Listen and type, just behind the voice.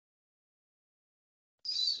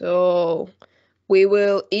So we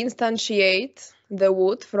will instantiate the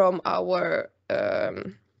wood from our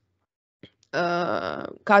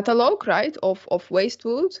catalog, right, of waste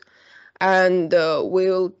wood, and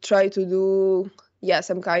we'll try to do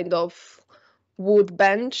some kind of wood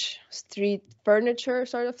bench, street furniture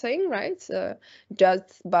sort of thing, right?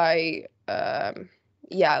 Just by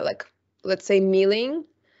like, let's say, milling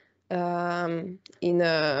in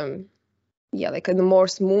a like in a more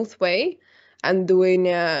smooth way, and doing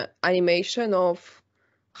animation of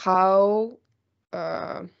how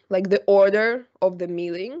like the order of the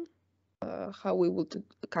milling, how we would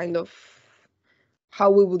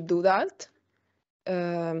do that.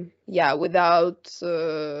 Without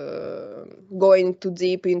going too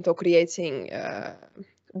deep into creating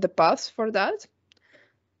the paths for that.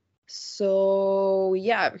 So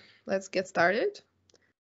yeah, let's get started.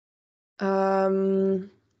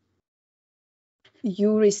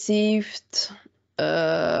 You received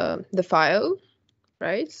the file,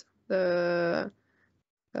 right?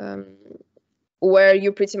 Where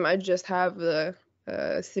you pretty much just have the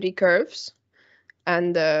 3 curves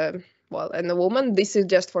and and the woman. This is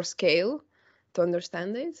just for scale to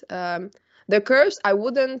understand it. The curves, I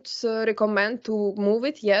wouldn't recommend to move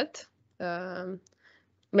it yet.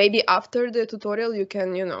 Maybe after the tutorial you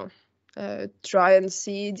can, try and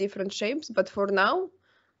see different shapes, but for now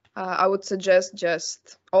I would suggest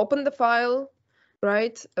just open the file,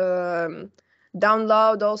 right?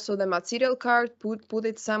 Download also the material card, put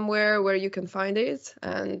it somewhere where you can find it,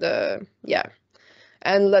 and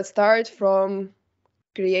and let's start from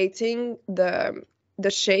creating the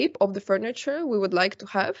shape of the furniture we would like to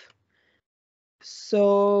have.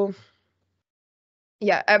 So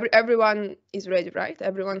yeah, everyone is ready, right?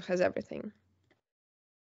 Everyone has everything.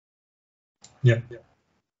 Yeah.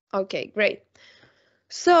 Okay, great.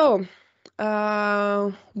 So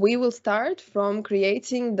we will start from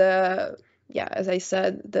creating as I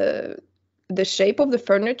said, the shape of the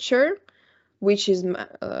furniture, which is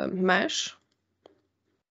mesh.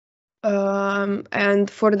 And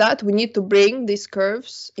for that, we need to bring these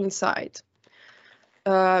curves inside.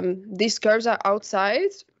 These curves are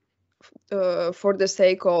outside for the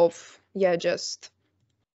sake of, just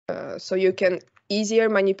so you can easier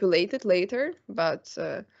manipulate it later. But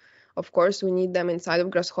of course, we need them inside of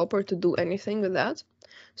Grasshopper to do anything with that.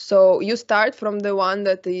 So you start from the one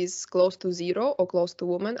that is close to 0 or close to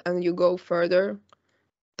woman, and you go further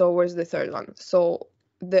towards the third one. So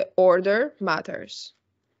the order matters.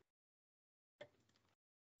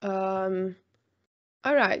 All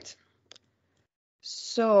right.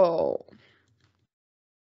 So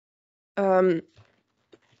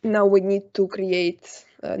now we need to create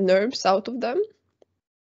NURBS out of them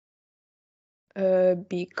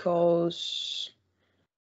because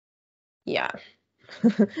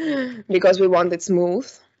because we want it smooth,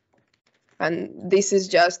 and this is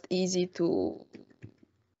just easy to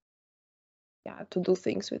do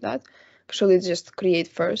things with that. Actually, just create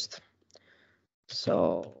first.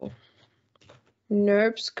 So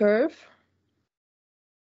NURBS curve.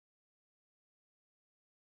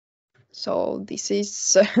 So this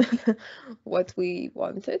is what we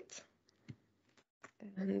wanted.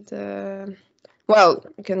 And well,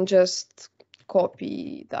 you can just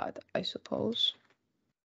copy that, I suppose.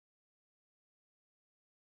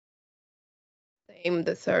 Same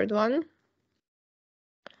the third one.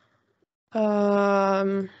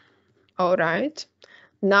 All right.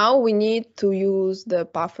 Now we need to use the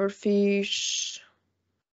pufferfish.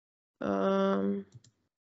 No,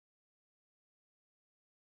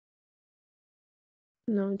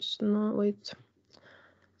 it's not. Wait.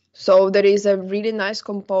 So there is a really nice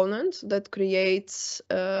component that creates,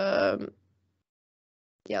 like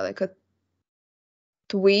a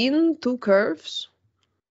tween 2 curves.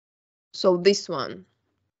 So this one.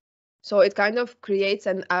 So it kind of creates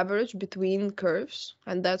an average between curves,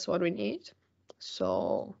 and that's what we need.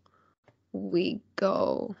 So we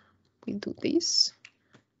do this,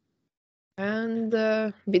 and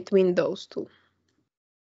between those two.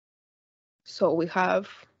 So we have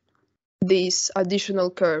these additional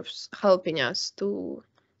curves helping us to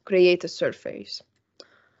create a surface.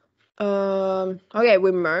 Okay,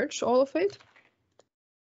 we merge all of it.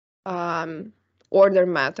 Order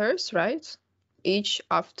matters, right? Each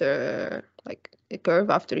after, like, a curve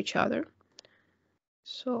after each other.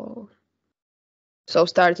 So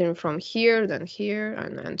starting from here, then here,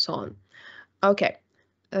 and so on. Okay,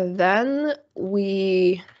 then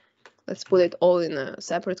let's put it all in a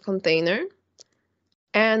separate container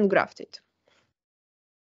and graft it.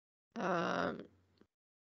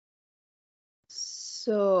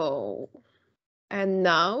 So, and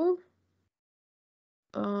now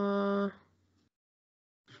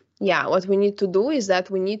yeah, what we need to do is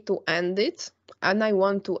that we need to end it, and I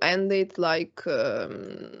want to end it like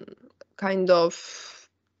kind of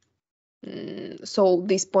so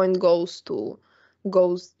this point goes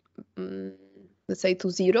mm, let's say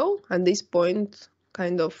to 0, and this point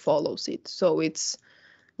kind of follows it. So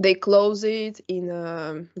they close it in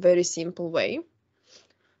a very simple way.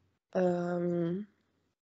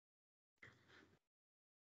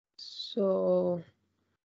 So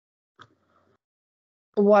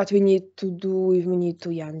what we need to do is we need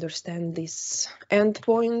to understand these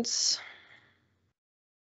endpoints.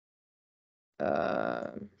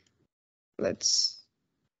 Let's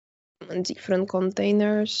different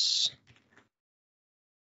containers,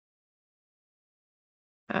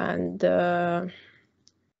 and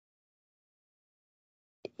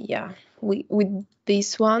yeah, with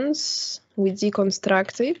these ones we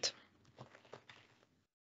deconstruct it.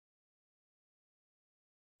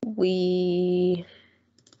 We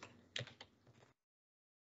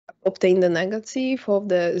obtain the negative of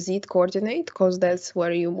the z coordinate because that's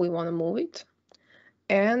where we want to move it,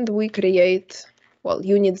 and we create, well,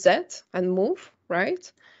 unit z and move,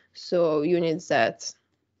 right? So unit z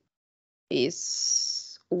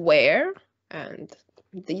is where, and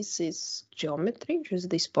this is geometry, just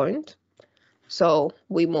this point. So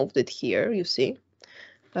we moved it here, you see.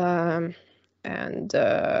 And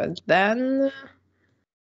then,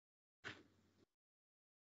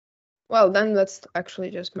 well, then let's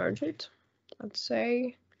actually just merge it. Let's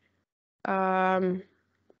say the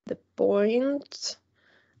point,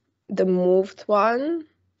 the moved one,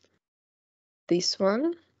 this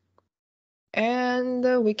one,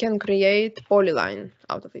 and we can create polyline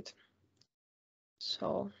out of it.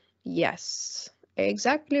 So yes,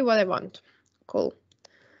 exactly what I want. Cool.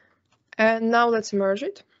 And now let's merge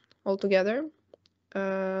it all together.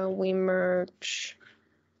 We merge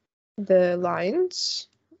the lines,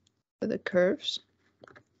 the curves,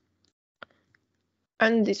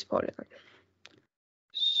 and this polygon.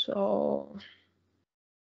 So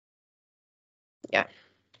yeah.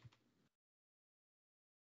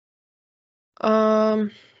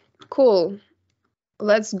 Cool.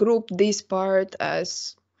 Let's group this part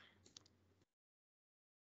as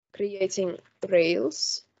creating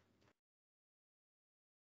rails.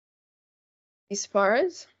 This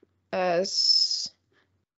part as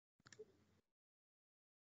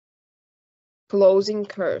closing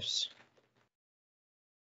curves.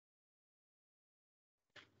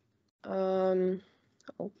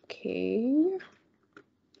 Okay.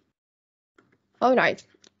 All right.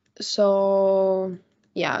 So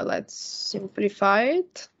yeah, let's simplify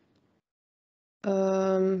it.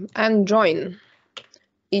 And join.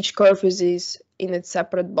 Each curve is in its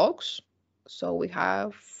separate box. So we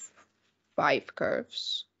have 5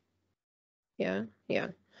 curves. Yeah.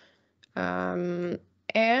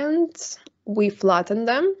 And we flatten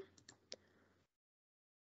them.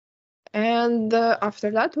 And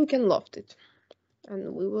after that, we can loft it.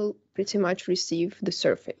 And we will pretty much receive the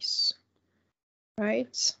surface.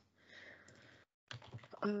 Right?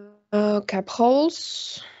 Cap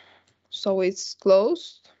holes. So it's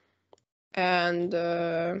closed. And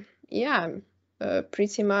yeah,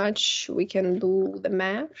 pretty much we can do the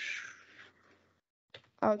mesh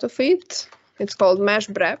out of it. It's called mesh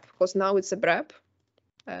BREP because now it's a BREP,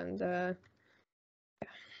 and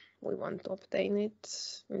we want to obtain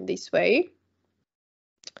it in this way.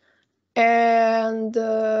 And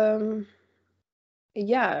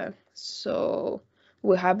yeah, so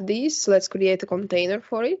we have this. Let's create a container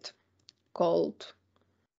for it called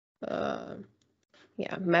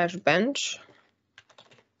mesh bench.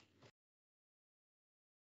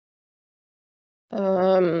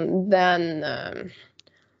 Then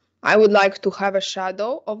I would like to have a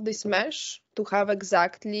shadow of this mesh to have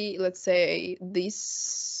exactly, let's say,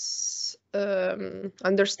 this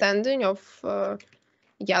understanding of,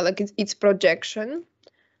 like its projection.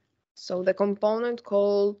 So the component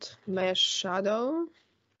called mesh shadow,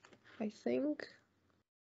 I think.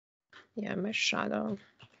 Yeah, mesh shadow.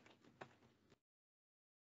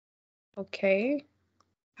 Okay.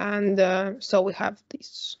 And so we have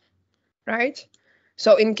this, right?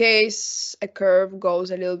 So in case a curve goes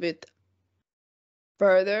a little bit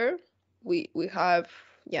further, we have,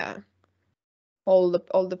 yeah, all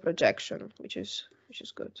the projection, which is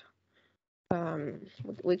good.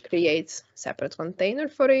 We create separate container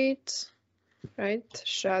for it, right?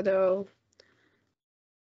 Shadow.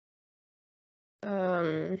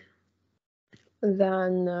 Then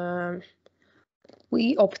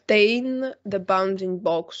we obtain the bounding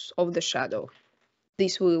box of the shadow.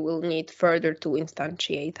 This we will need further to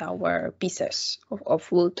instantiate our pieces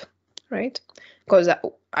of wood, right? Because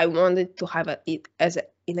I wanted to have it as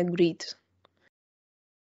in a grid.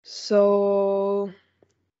 So,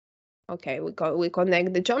 okay, we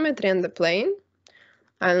connect the geometry and the plane,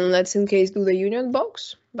 and let's in case do the union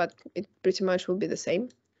box, but it pretty much will be the same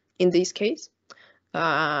in this case.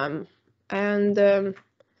 Yeah,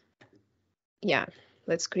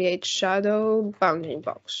 let's create shadow bounding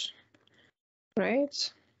box,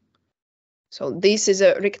 right? So this is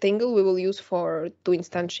a rectangle we will use to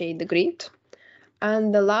instantiate the grid.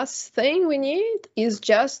 And the last thing we need is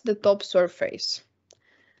just the top surface.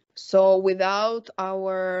 So without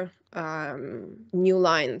our new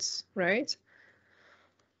lines, right?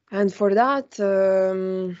 And for that,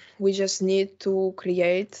 we just need to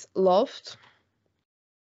create loft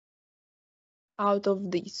out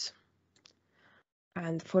of this.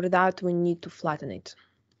 And for that, we need to flatten it.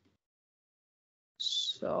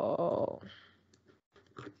 So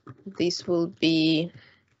this will be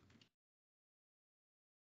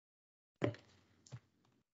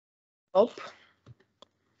top.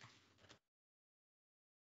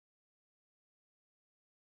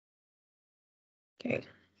 Okay.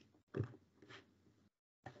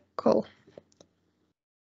 Cool.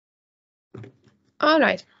 All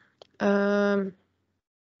right.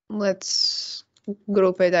 Let's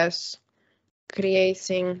group it as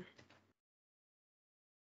creating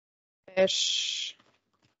mesh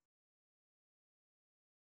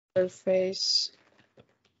surface.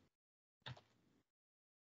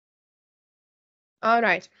 All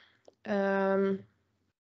right.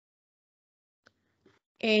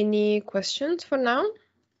 Any questions for now?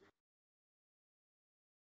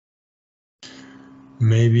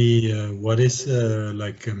 Maybe what is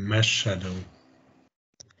like a mesh shadow?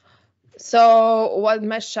 So what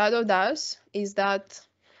mesh shadow does is that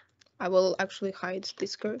I will actually hide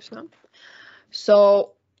this curve now.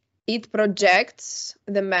 So it projects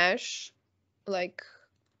the mesh like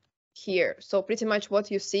here. So pretty much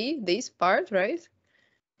what you see, this part, right,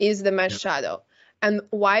 is the mesh shadow. And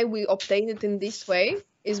why we obtain it in this way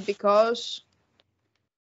is because,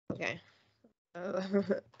 okay, I'll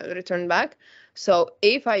return back. So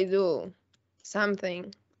if I do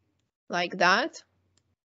something like that,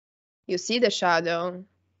 you see the shadow.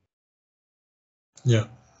 Yeah.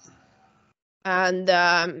 And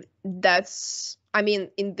that's, I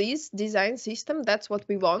mean, in this design system, that's what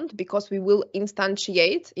we want, because we will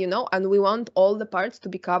instantiate, and we want all the parts to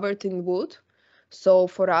be covered in wood. So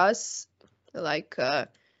for us, like,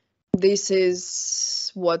 this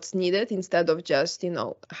is what's needed instead of just,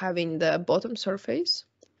 having the bottom surface.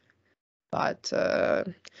 But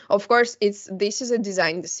of course, this is a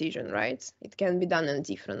design decision, right? It can be done in a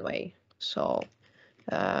different way. So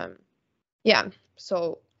yeah,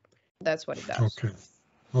 so that's what it does.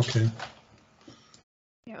 Okay.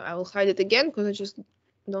 Yeah, I will hide it again because I just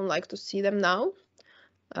don't like to see them now.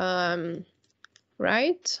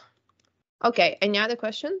 Right. Okay, any other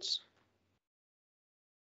questions?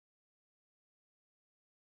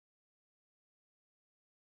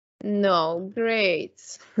 No,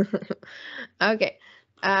 great. Okay,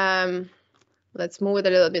 let's move it a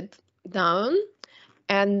little bit down.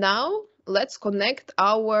 And now let's connect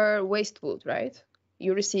our waste wood, right?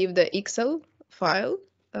 You received the Excel file.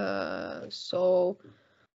 So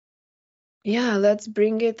yeah, let's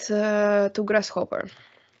bring it to Grasshopper.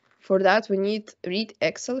 For that, we need read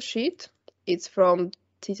Excel sheet. It's from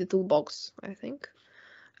Toolbox, I think.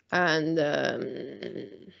 And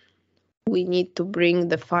we need to bring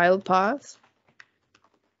the file path.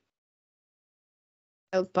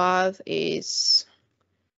 File path is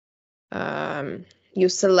you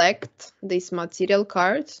select this material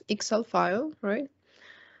card Excel file, right?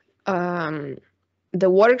 The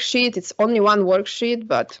worksheet, it's only one worksheet,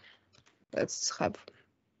 but let's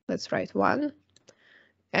write one.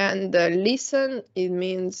 And listen, it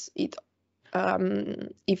means it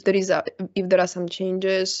if there are some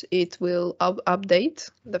changes, it will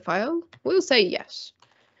update the file. We'll say yes,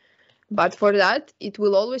 but for that it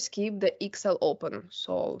will always keep the Excel open,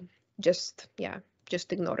 so just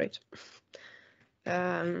ignore it.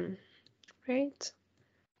 Right,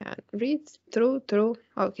 and read through.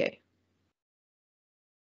 Okay,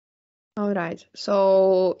 all right,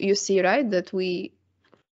 so you see, right, that we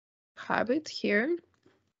have it here.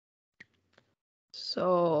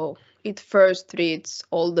 So it first reads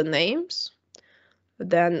all the names,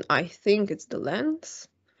 then I think it's the length,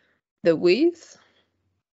 the width,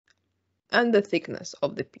 and the thickness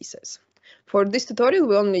of the pieces. For this tutorial,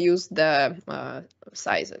 we only use the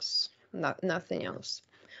sizes, nothing else.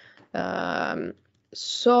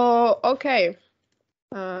 So, okay,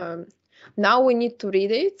 now we need to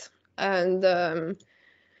read it, and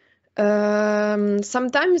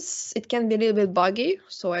Sometimes it can be a little bit buggy,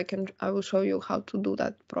 so I will show you how to do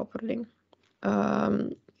that properly.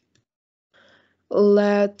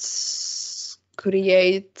 Let's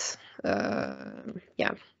create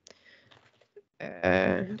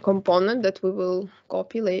component that we will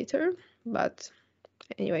copy later, but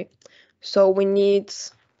anyway, so we need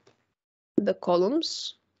the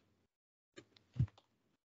columns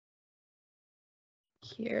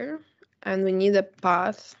here, and we need a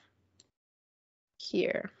path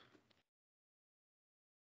here.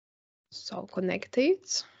 So connect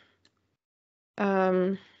it.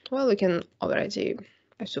 Well, we can already,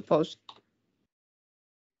 I suppose,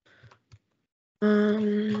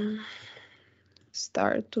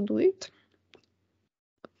 start to do it.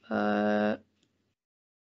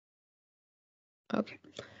 Okay,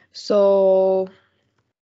 so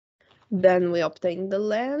then we obtain the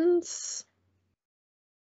length,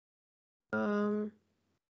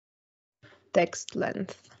 text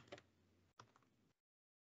length.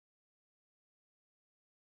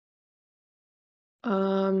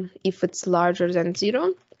 If it's larger than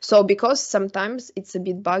 0. So because sometimes it's a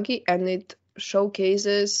bit buggy and it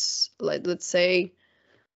showcases, like, let's say,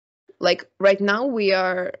 like right now we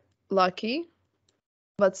are lucky,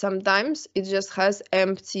 but sometimes it just has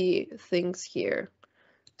empty things here.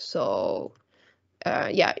 So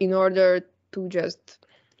yeah, in order to just,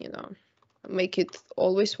 make it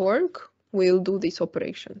always work, we'll do these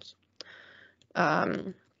operations.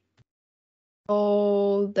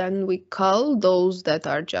 So then we cull those that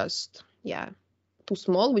are just, too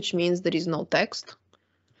small, which means there is no text.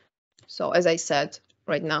 So as I said,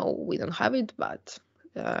 right now we don't have it, but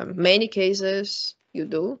many cases you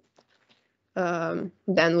do.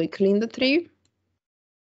 Then we clean the tree,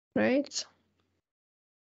 right?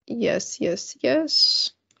 Yes, yes,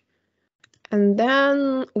 yes. And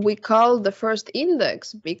then we call the first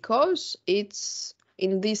index because it's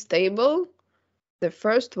in this table. The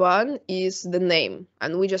first one is the name,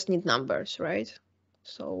 and we just need numbers, right?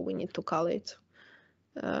 So we need to call it.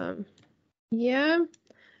 Yeah,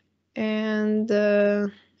 and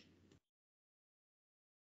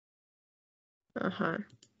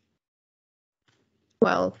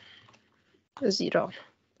well, 0.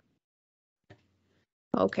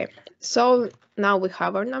 Okay, so now we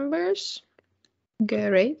have our numbers.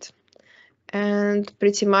 Great. And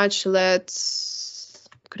pretty much let's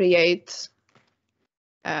create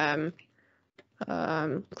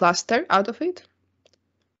cluster out of it.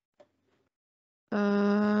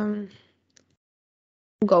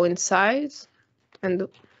 Go inside and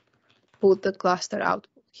put the cluster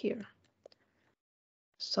output here.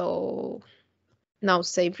 So now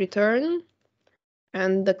save return,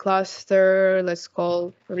 and the cluster, let's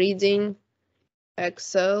call reading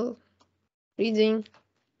Excel, reading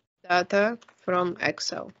data from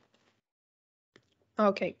Excel.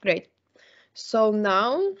 Okay, great. So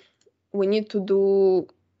now we need to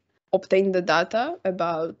obtain the data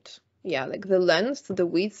about, like the length, the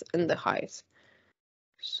width, and the height.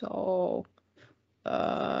 So,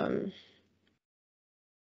 well,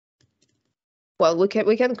 we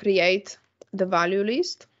can create the value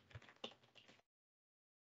list.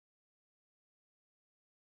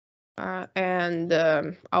 And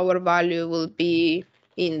our value will be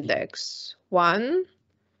index 1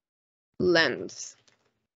 length.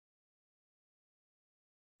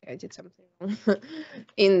 I did something wrong.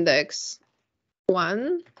 Index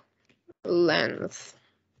 1 length,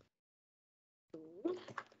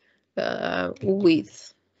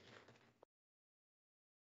 width.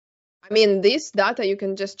 I mean, this data you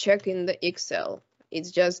can just check in the Excel.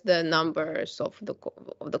 It's just the numbers of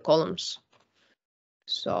the columns.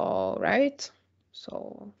 So, right?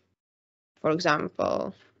 So, for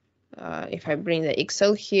example, if I bring the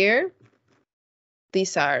Excel here,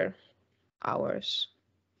 these are ours,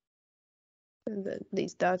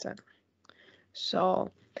 these data.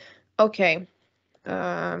 So, okay,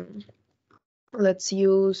 let's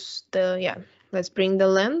use let's bring the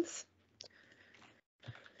length.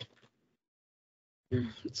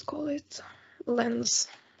 Let's call it length.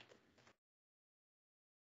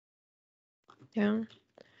 Yeah.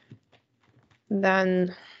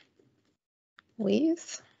 Then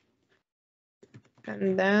width,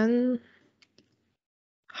 and then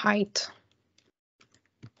height.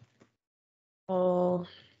 Oh,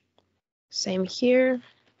 same here.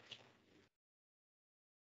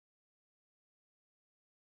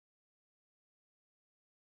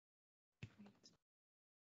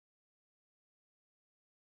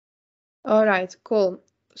 All right, cool.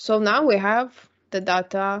 So now we have the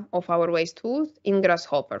data of our waste tools in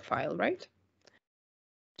Grasshopper file, right?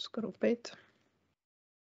 Let's group it.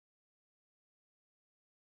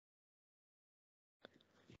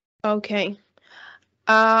 Okay.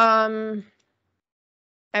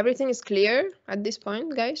 Everything is clear at this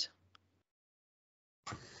point, guys?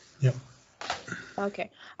 Yeah. Okay.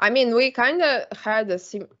 I mean, we kind of had the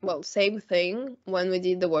same thing when we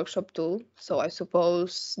did the workshop too. So I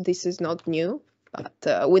suppose this is not new,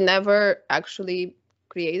 but we never actually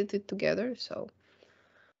created it together. So,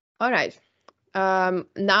 all right.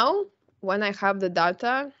 Now, when I have the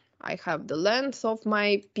data, I have the length of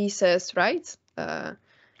my pieces, right?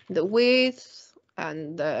 The width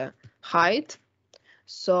and the height.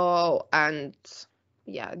 So, and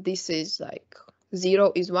yeah, this is like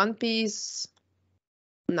 0 is one piece,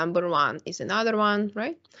 number 1 is another one,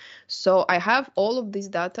 right? So I have all of this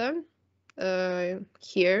data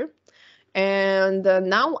here, and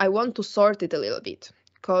now I want to sort it a little bit,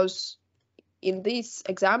 because in this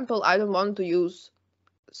example, I don't want to use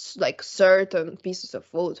like certain pieces of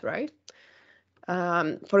wood, right?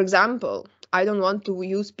 For example, I don't want to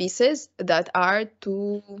use pieces that are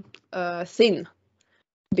too thin,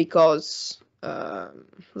 because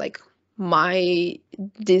like my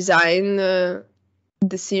design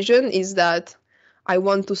decision is that I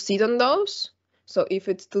want to sit on those. So if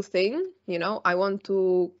it's too thin, I want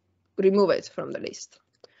to remove it from the list.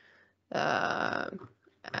 And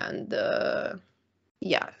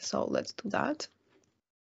yeah, so let's do that.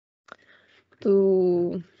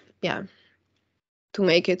 To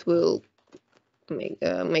make it, we'll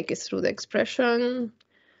make it through the expression.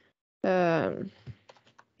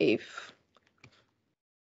 If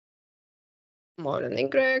more than y,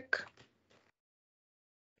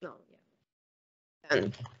 no, yeah,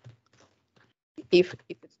 and if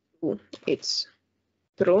it's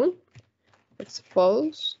true, it's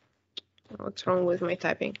false. What's wrong with my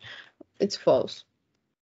typing? It's false.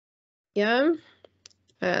 Yeah,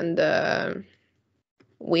 and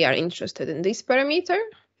we are interested in this parameter,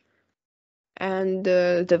 and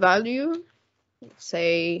the value,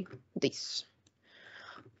 say this.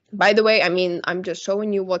 By the way, I mean, I'm just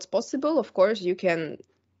showing you what's possible. Of course, you can,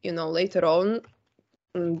 later on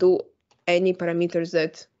do any parameters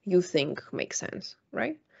that you think make sense,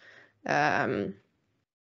 right?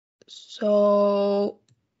 So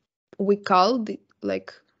we call the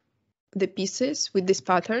pieces with this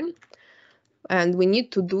pattern, and we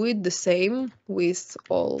need to do it the same with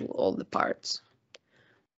all the parts.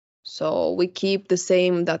 So we keep the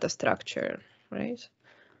same data structure, right?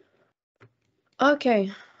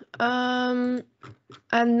 Okay. And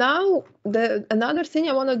now another thing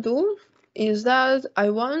I want to do is that I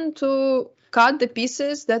want to cut the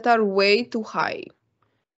pieces that are way too high,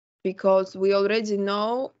 because we already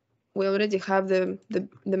have the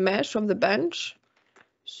mesh of the bench.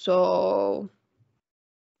 So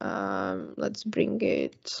let's bring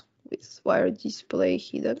it with wire display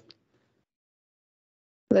hidden.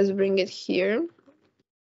 Let's bring it here.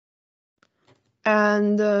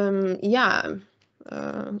 And yeah,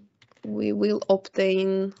 we will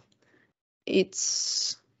obtain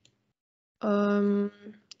its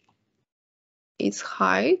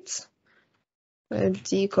height.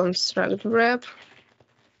 Deconstruct wrap.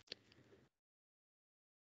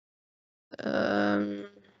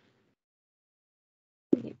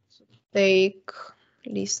 Take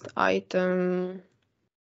list item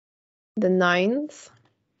the 9th,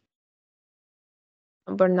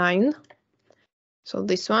 number 9. So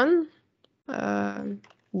this one,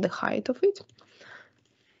 the height of it.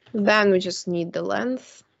 Then we just need the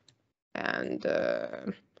length, and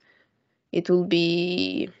it will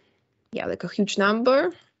be, yeah, like a huge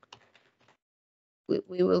number.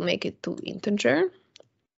 We will make it to integer,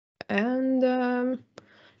 and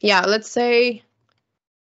yeah, let's say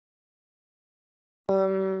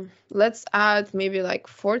let's add maybe like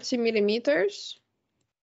 40 millimeters.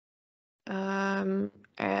 And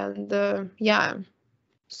yeah,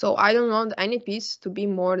 so I don't want any piece to be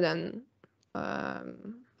more than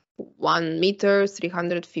 1 meter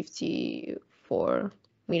 354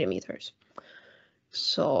 millimeters.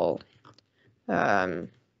 So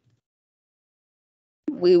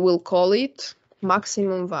we will call it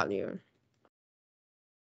maximum value.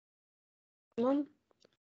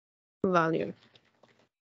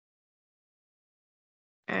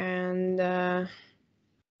 And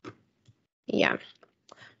yeah,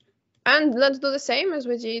 and let's do the same as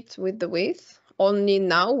we did with the width, only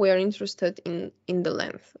now we are interested in the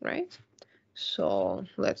length, right? So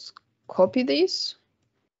let's copy this,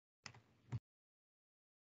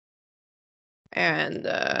 and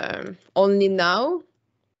only now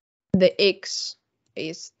the x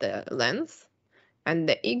is the length, and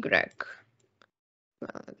the y,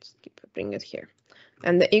 well, let's bring it here,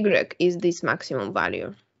 and the y is this maximum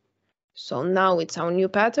value. So now it's our new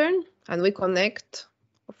pattern, and we connect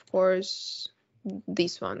of course,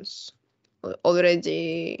 these ones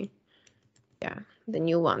already, yeah, the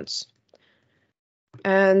new ones.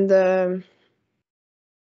 And let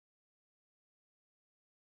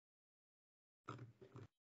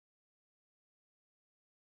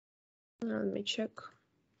me check.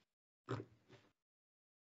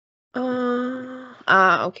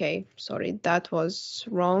 Okay, sorry, that was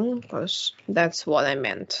wrong because that's what I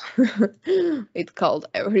meant. It called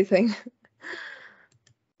everything.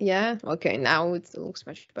 Yeah, okay, now it looks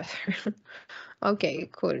much better. Okay,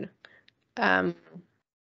 cool.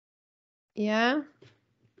 Yeah.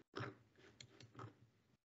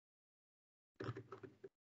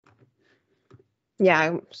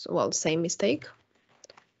 Yeah, well, same mistake.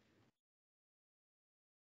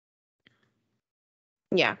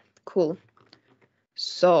 Yeah, cool.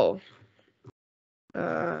 So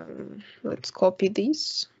let's copy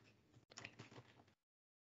this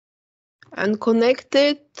and connect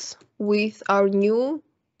it with our new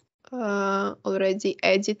already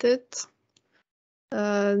edited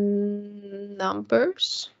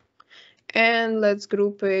numbers, and let's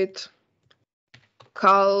group it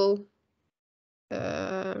cal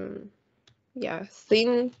yeah,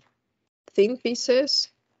 thin pieces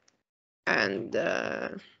and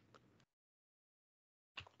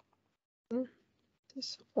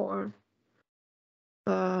this, or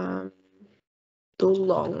too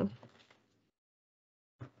long.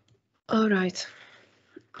 All right.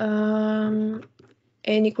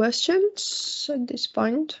 Any questions at this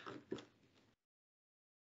point?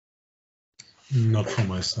 Not from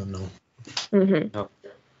my side, no. No.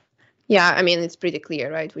 Yeah, I mean, it's pretty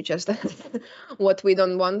clear, right? We just what we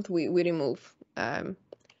don't want, we remove.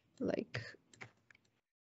 Like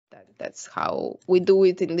that's how we do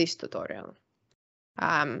it in this tutorial.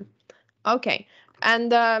 Okay, and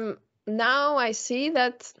now I see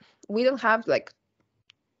that we don't have like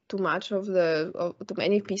too much of too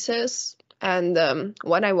many pieces, and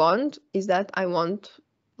what I want is that I want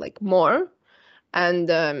like more. And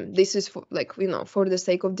this is for, like, for the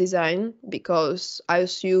sake of design, because I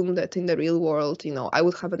assume that in the real world, I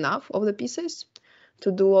would have enough of the pieces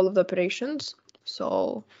to do all of the operations.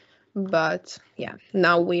 So, but yeah,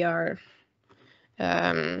 now we are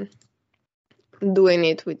doing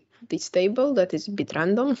it with this table that is a bit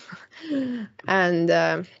random. And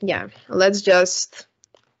yeah, let's just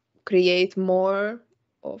create more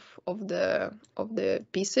of the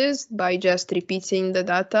pieces by just repeating the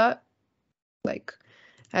data like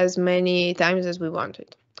as many times as we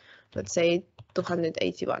wanted. Let's say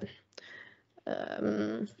 281.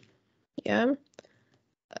 Yeah.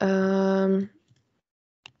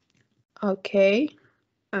 Okay.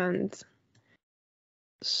 And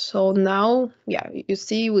so now, yeah, you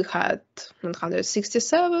see we had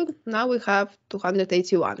 167. Now we have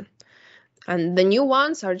 281. And the new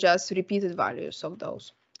ones are just repeated values of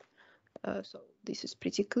those. So this is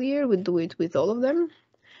pretty clear. We do it with all of them.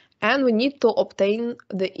 And we need to obtain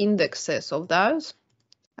the indexes of those.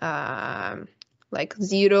 Like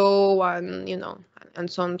 0, 1, and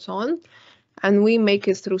so on and so on. And we make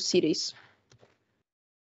it through series.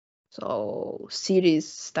 So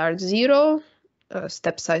series start 0,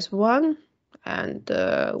 step size 1, and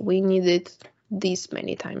we need it this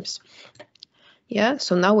many times. Yeah,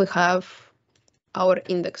 so now we have our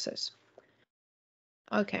indexes.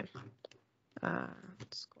 Okay.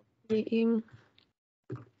 Let's copy in.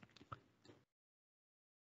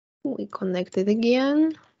 We connect it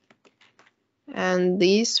again. And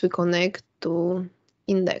this we connect to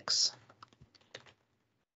index.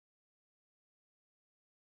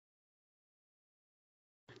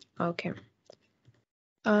 Okay.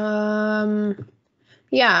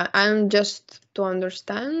 Yeah, and just to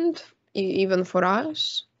understand, even for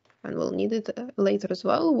us, and we'll need it later as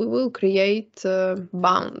well, we will create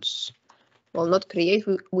bounds. Well, not create,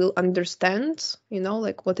 we'll understand,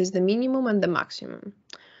 like what is the minimum and the maximum.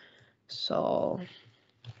 So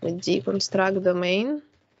we deconstruct domain,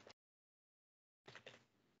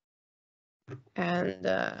 and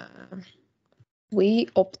we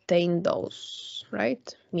obtain those,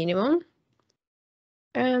 right? Minimum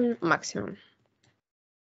and maximum.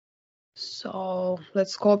 So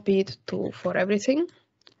let's copy it for everything.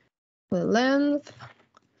 The length,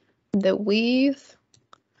 the width,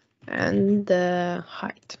 and the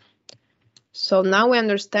height. So now we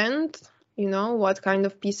understand, what kind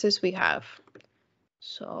of pieces we have.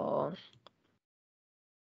 So,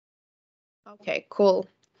 okay, cool.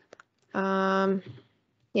 Yeah,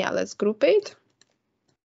 let's group it.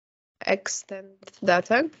 Extend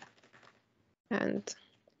data and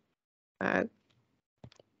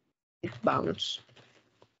bounds.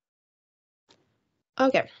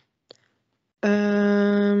 Okay.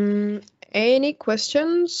 Any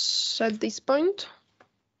questions at this point?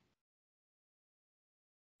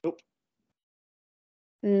 Nope.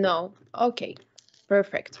 No. Okay,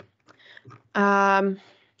 perfect.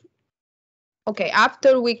 Okay,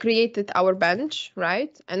 after we created our bench,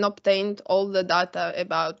 right, and obtained all the data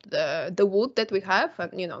about the wood that we have,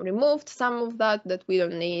 and removed some of that we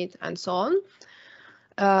don't need, and so on.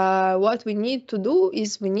 What we need to do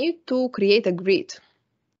is we need to create a grid.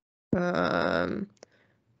 And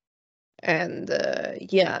the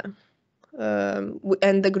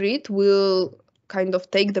grid will kind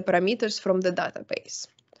of take the parameters from the database.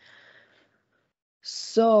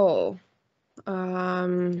 So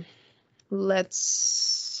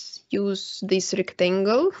let's use this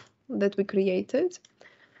rectangle that we created,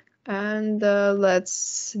 and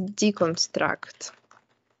let's deconstruct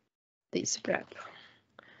this wrap.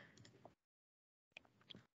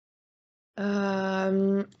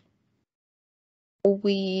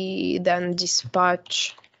 We then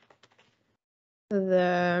dispatch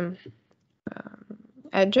the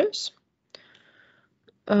edges,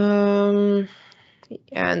 and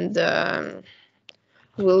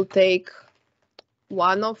we'll take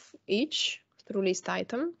one of each through list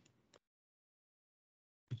item,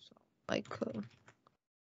 so like this.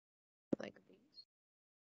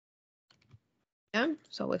 Yeah,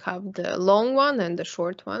 so we have the long one and the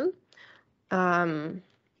short one.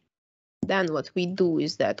 Then what we do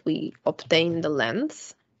is that we obtain the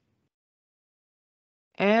length,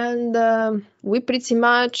 and we pretty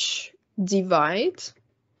much divide.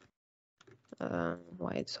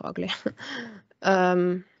 Why it's so ugly?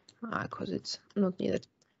 Because it's not needed.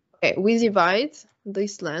 Okay, we divide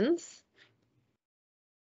this length.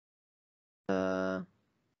 No,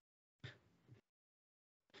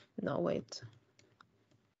 wait.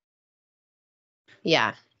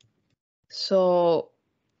 Yeah. So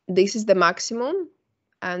this is the maximum,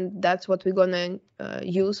 and that's what we're gonna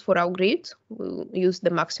use for our grid. We'll use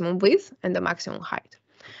the maximum width and the maximum height.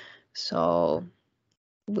 So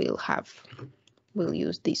we'll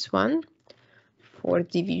use this one for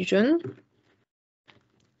division.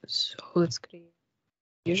 So let's create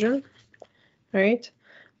division, right?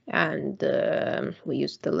 And we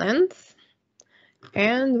use the length,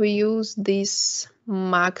 and we use this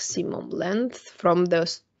maximum length from the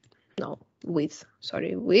width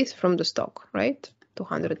from the stock, right?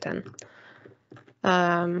 210.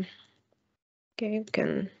 Okay, you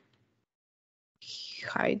can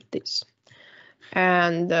hide this,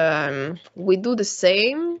 and we do the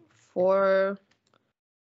same for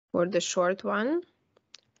the short one.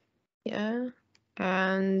 Yeah,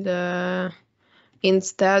 and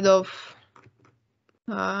instead of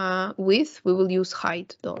width, we will use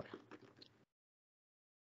height though.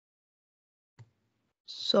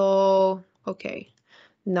 So okay,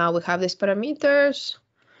 now we have these parameters.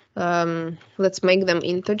 Let's make them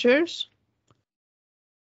integers.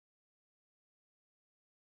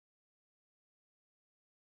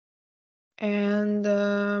 And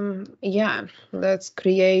yeah, let's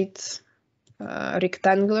create a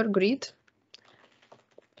rectangular grid.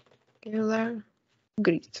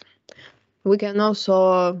 We can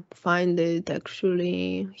also find it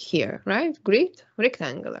actually here, right? Grid,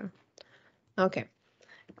 rectangular. Okay.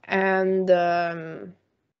 And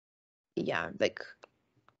yeah, like,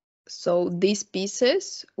 so these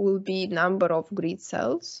pieces will be number of grid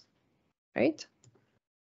cells, right?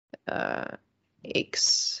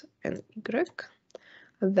 X and Y.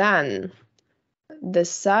 Then the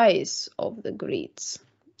size of the grids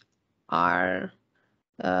are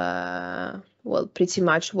well, pretty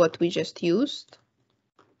much what we just used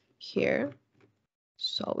here.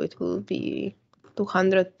 So it will be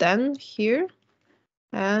 210 here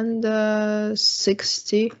and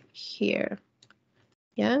 60 here.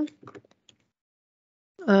 Yeah.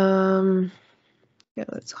 Yeah,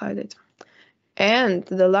 let's hide it. And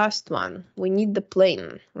the last one, we need the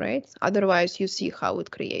plane, right? Otherwise, you see how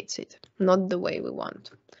it creates it, not the way we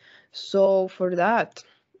want. So for that,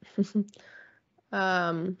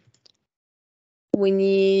 we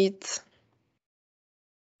need,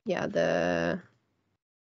 yeah, the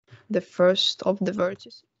first of the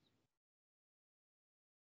vertices.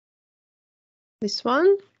 This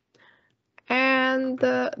one. And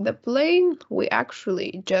the plane, we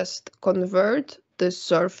actually just convert the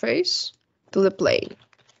surface to the plane.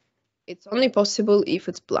 It's only possible if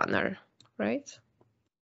it's planar, right?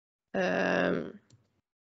 And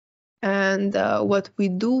what we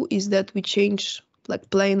do is that we change like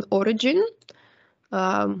plane origin.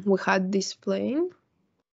 We had this plane,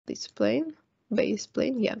 base plane,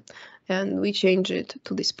 yeah, and we change it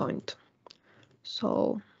to this point.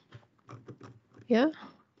 So yeah,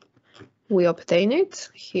 We obtain it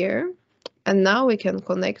here, and now we can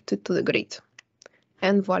connect it to the grid,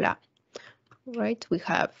 and voila, right? We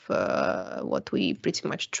have what we pretty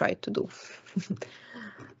much tried to do.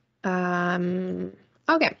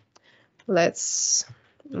 Okay, let's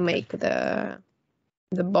make the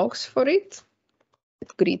box for it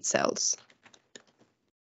with grid cells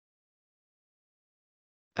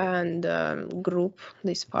and group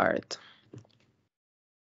this part,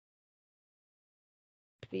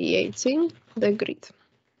 creating the grid.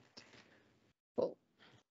 Cool.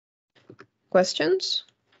 Questions?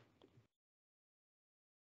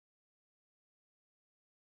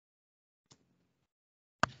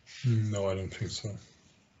 No, I don't think so.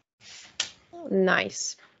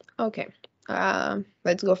 Nice. Okay,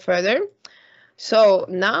 let's go further. So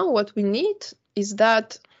now what we need is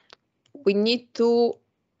that we need to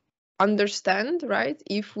understand, right?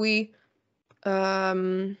 If we,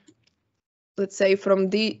 let's say from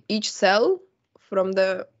each cell, from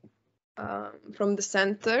the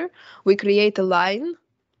center, we create a line,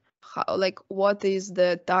 like what is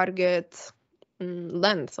the target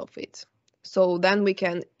length of it. So then we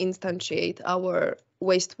can instantiate our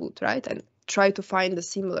waste wood, right? And try to find a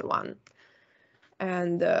similar one.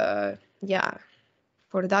 And yeah,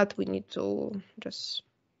 for that we need to just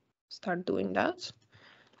start doing that.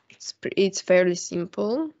 It's fairly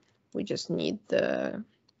simple. We just need the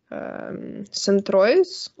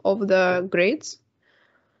centroids of the grids.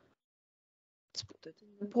 Let's put it in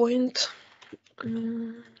the point.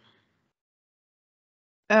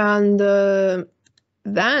 And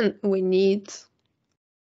then we need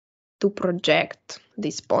to project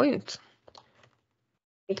this point.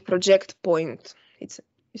 Project point. It's,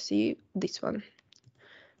 you see this one.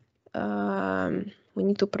 We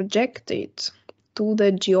need to project it to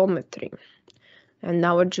the geometry, and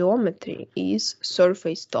our geometry is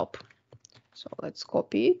surface top. So let's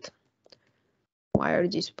copy it. Wire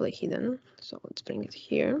display hidden. So let's bring it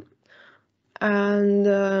here,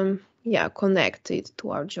 and yeah, connect it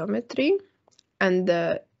to our geometry, and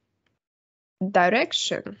the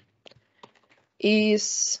direction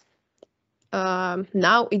is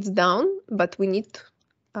now it's down, but we need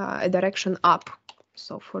a direction up.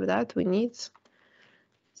 So for that we need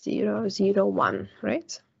 0, 0, 1,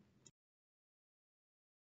 right?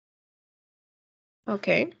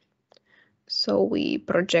 Okay, so we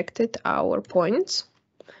projected our points,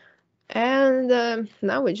 and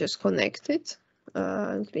now we just connect it,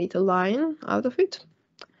 create a line out of it.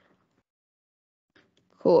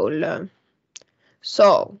 Cool.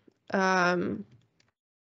 So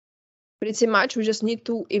pretty much we just need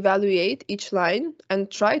to evaluate each line and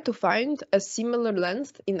try to find a similar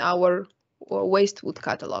length in our waste wood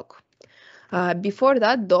catalog. Before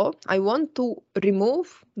that though, I want to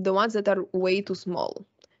remove the ones that are way too small,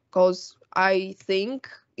 because I think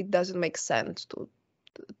it doesn't make sense to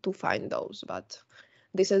find those, but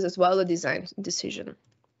this is as well a design decision.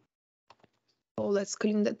 So let's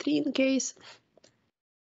clean the tree in case.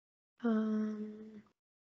 No,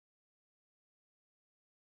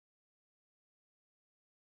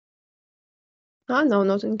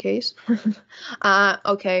 not in case.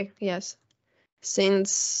 Okay, yes.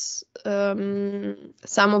 Since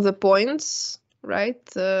some of the points, right,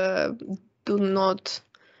 do not,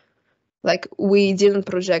 like, we didn't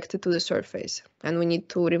project it to the surface, and we need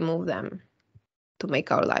to remove them to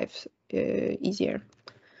make our lives easier.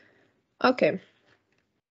 Okay.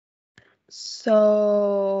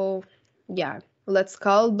 So yeah, let's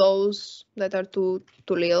call those that are too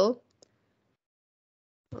little.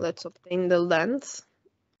 Let's obtain the length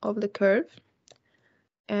of the curve,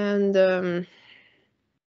 and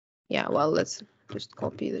yeah, well, let's just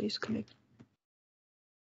copy this guy.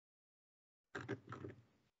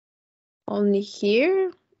 Only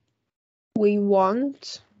here we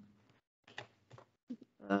want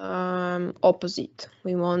opposite.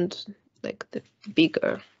 We want like the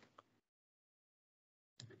bigger.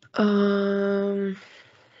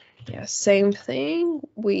 Yeah, same thing.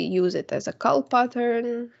 We use it as a cull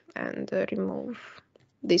pattern and remove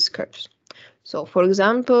these curves. So for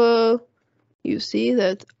example, you see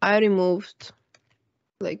that I removed,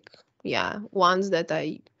 like, yeah, ones that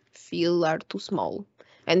I feel are too small.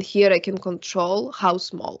 And here I can control how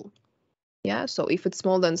small. Yeah, so if it's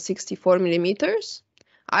smaller than 64 millimeters,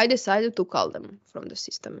 I decided to cull them from the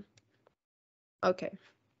system. Okay.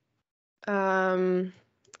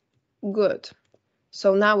 Good.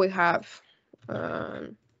 So now we have,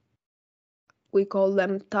 we call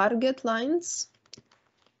them target lines.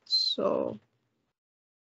 So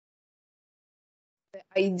the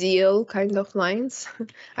ideal kind of lines,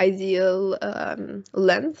 ideal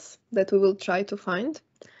length that we will try to find.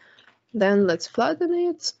 Then let's flatten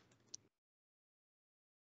it.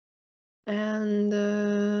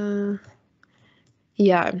 And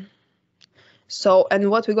yeah, so, and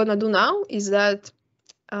what we're gonna do now is that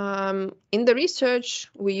in the research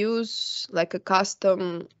we use like a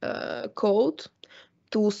custom code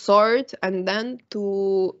to sort and then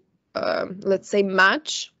to let's say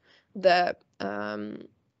match the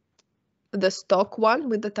stock one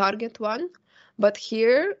with the target one. But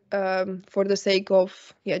here, for the sake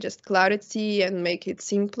of just clarity and make it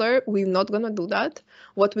simpler, we're not gonna do that.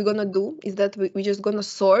 What we're gonna do is that we're just gonna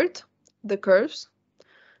sort the curves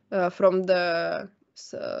from the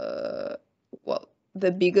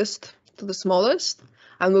the biggest to the smallest,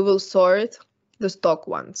 and we will sort the stock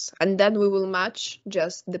ones, and then we will match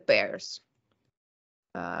just the pairs.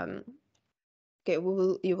 Okay,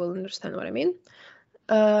 you will understand what I mean.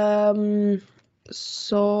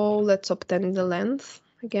 So let's obtain the length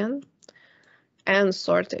again and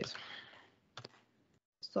sort it.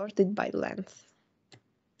 Sort it by length.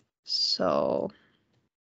 So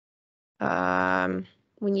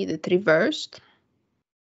we need it reversed.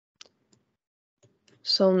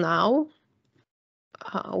 So now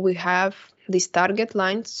we have these target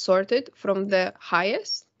lines sorted from the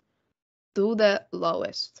highest to the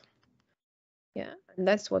lowest. Yeah, and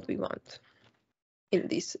that's what we want in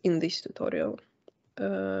this tutorial.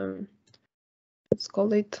 Let's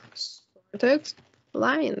call it sorted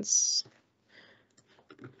lines.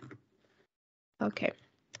 Okay.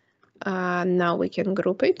 Now we can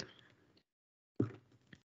group it.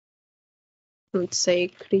 Let's say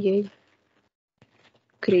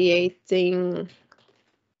creating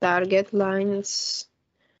target lines,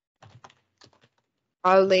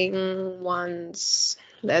 calling ones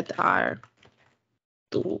that are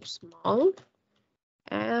too small,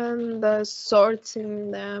 and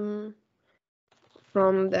sorting them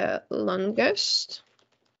from the longest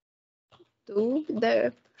to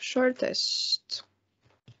the shortest.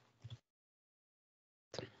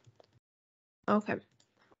 Okay.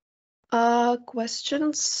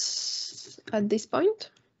 Questions at this point?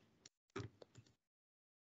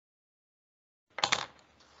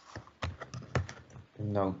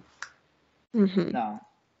 No. No.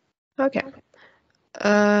 Okay.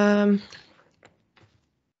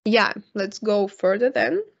 Yeah, let's go further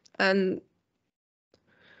then. And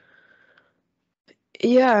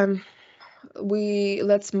yeah,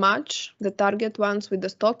 let's match the target ones with the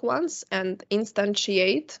stock ones and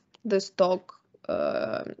instantiate the stock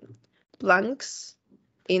blanks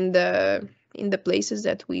in the places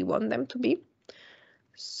that we want them to be.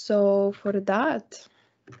 So for that,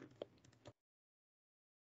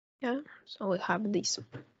 yeah, so we have this.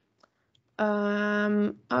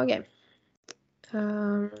 Okay.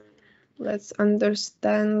 Let's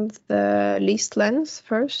understand the list length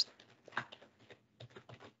first.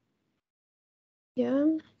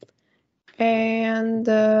 Yeah. And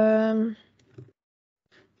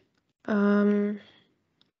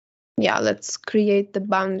yeah, let's create the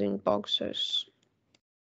bounding boxes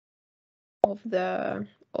of the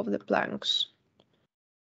planks.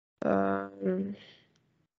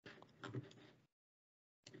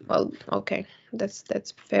 Well, okay,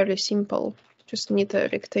 that's fairly simple. Just need a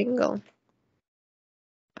rectangle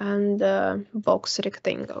and a box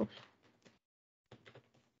rectangle.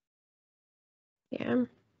 Yeah.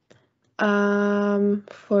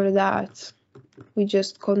 For that, we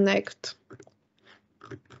just connect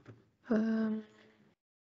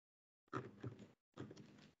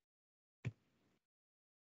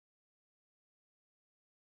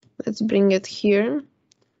let's bring it here.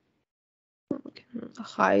 We can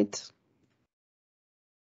hide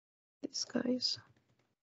these guys.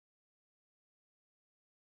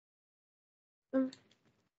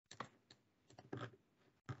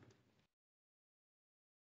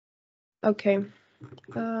 Okay.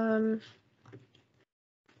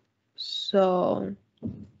 So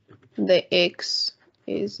the X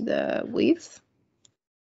is the width,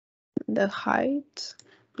 the height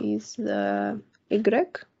is the Y,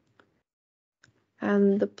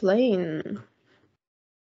 and the plane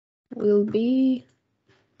will be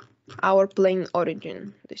our plane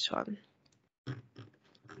origin, this one.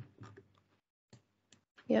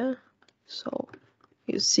 Yeah, so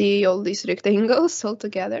you see all these rectangles all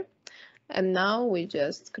together, and now we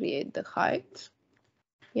just create the height,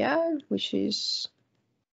 yeah, which is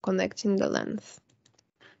connecting the length.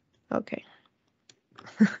 Okay.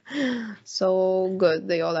 So good,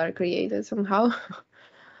 they all are created somehow.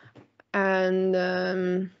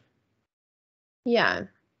 And yeah,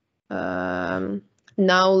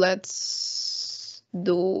 now let's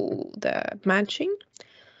do the matching.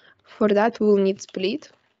 For that we'll need split.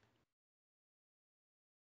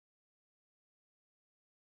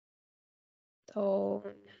 So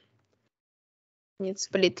need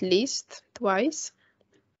split list twice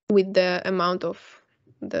with the amount of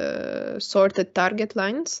the sorted target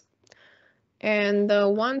lines. And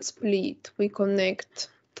one split we connect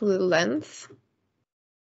to the length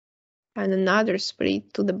and another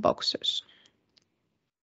split to the boxes.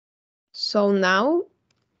 So now,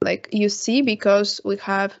 like you see, because we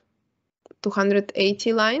have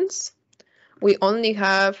 280 lines, we only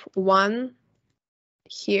have one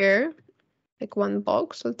here, like one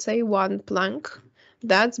box, let's say one plank.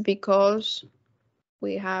 That's because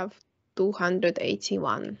we have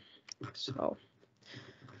 281. So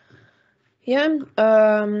yeah,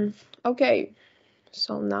 okay.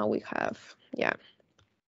 So now we have, yeah,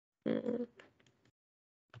 the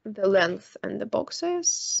length and the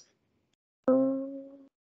boxes. Built.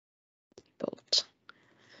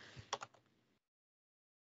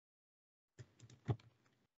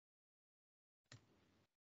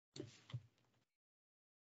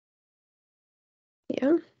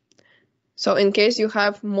 Yeah. So in case you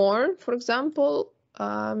have more, for example,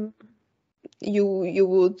 you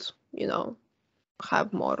would, you know,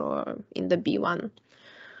 have more or in the B1.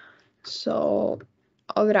 So,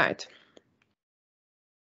 all right.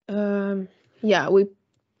 Yeah, we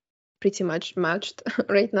pretty much matched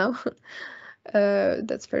right now.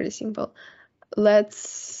 That's very simple.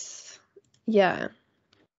 Let's, yeah.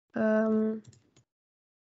 Okay,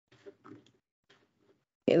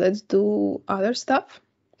 let's do other stuff.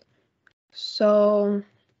 So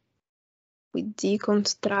we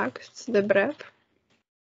deconstruct the breadth.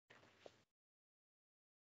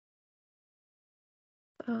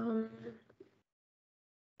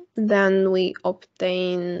 Then we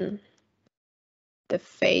obtain the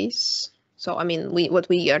face. So I mean, what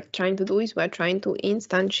we are trying to do is we're trying to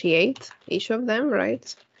instantiate each of them,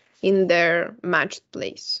 right, in their matched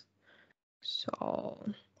place. So,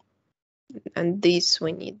 and this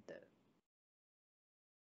we need.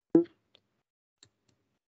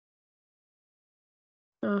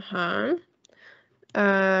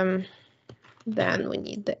 Then we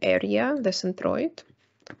need the area, the centroid,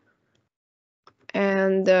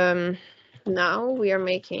 and now we are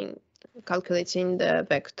calculating the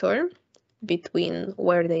vector between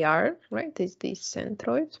where they are, right? Is this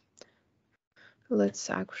centroid? Let's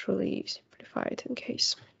actually simplify it in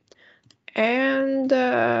case. And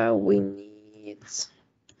we need,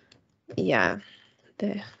 yeah,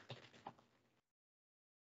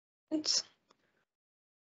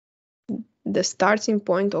 the starting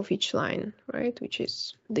point of each line, right? Which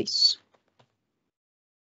is this.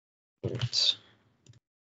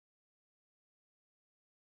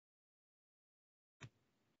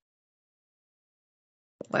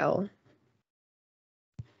 Well,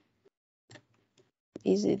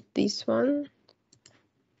 is it this one?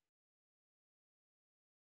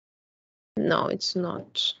 No, it's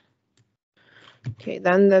not. Okay,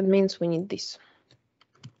 then that means we need this.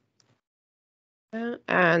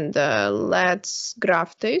 And let's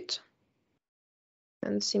graft it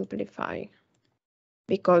and simplify,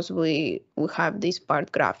 because we have this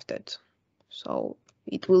part grafted. So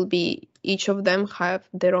it will be, each of them have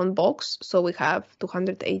their own box, so we have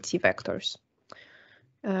 280 vectors.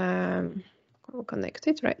 We'll connect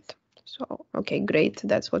it, right? So, okay, great,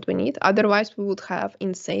 that's what we need. Otherwise, we would have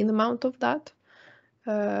insane amount of that.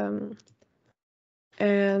 Yeah.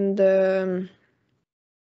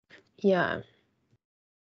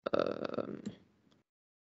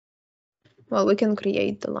 Well, we can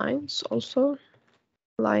create the lines also.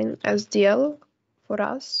 Line SDL for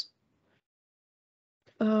us.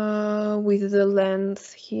 With the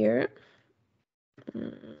length here.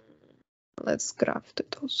 Let's graft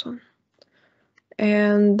it also.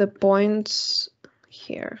 And the points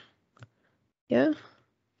here. Yeah.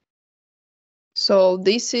 So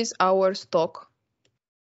this is our stock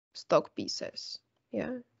pieces.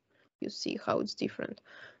 Yeah. You see how it's different.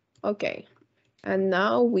 Okay. And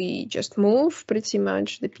now we just move pretty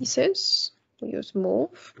much the pieces. We use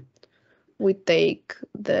move. We take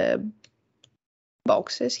the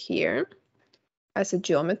boxes here as a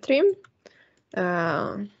geometry.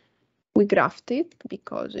 We graft it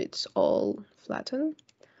because it's all flattened.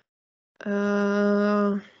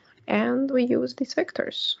 And we use these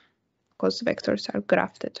vectors because vectors are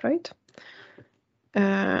grafted, right?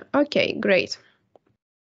 Okay, great.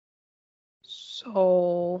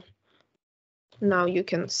 So now you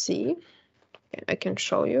can see, I can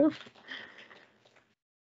show you.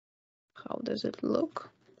 How does it look?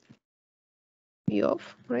 View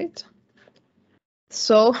of, right?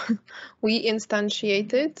 So we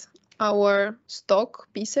instantiated our stock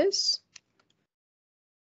pieces.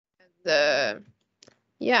 Yeah.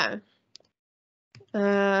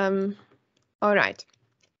 All right.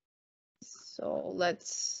 So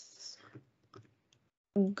let's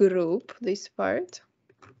group this part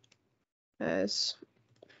as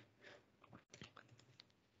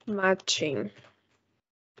matching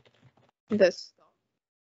the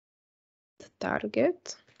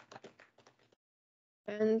target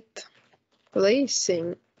and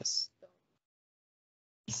placing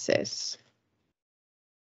pieces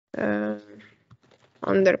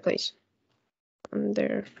on their places.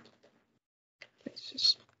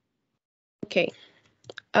 Okay.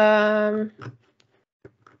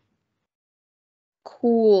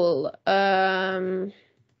 Cool. Any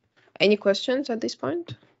questions at this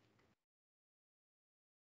point?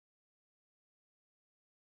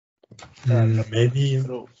 Maybe,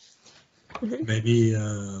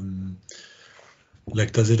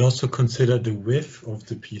 like, does it also consider the width of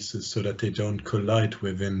the pieces so that they don't collide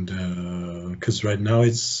within the, because right now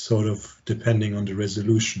it's sort of depending on the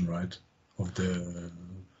resolution, right, of the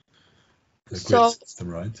grid system,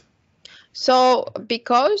 right? So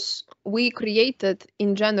because we created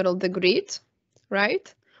in general the grid,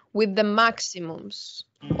 right, with the maximums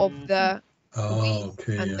of the width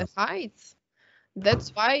and the height,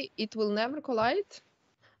 that's why it will never collide.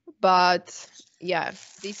 But yeah,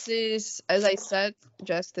 this is, as I said,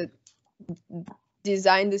 just a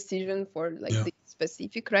design decision for like this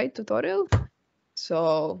specific tutorial.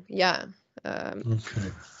 So yeah.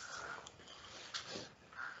 Okay.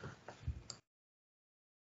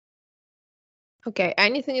 Okay,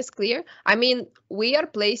 anything is clear? I mean, we are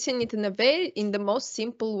placing it in the most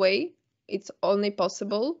simple way it's only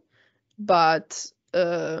possible, but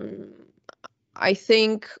I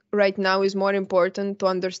think right now is more important to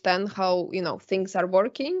understand how, you know, things are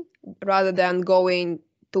working rather than going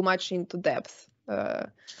too much into depth.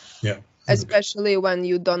 Especially when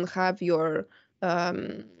you don't have your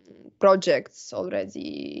projects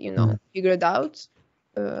already, you know, figured out.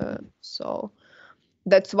 So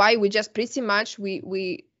that's why we just pretty much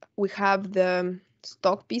we have the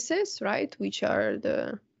stock pieces, right, which are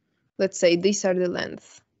the, let's say these are the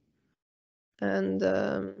length, and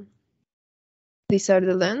these are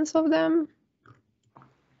the lengths of them.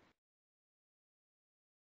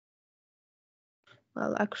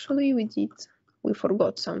 Well, actually we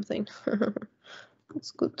forgot something.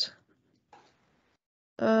 That's good.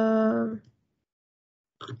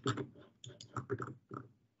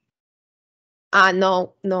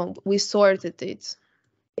 No, we sorted it.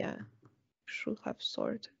 Yeah, should have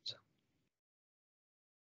sorted.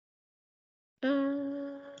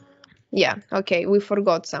 Yeah, okay, we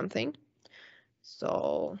forgot something.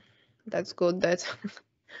 So that's good that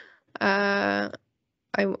I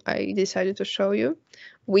decided to show you.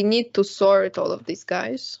 We need to sort all of these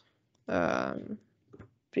guys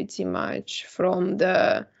pretty much from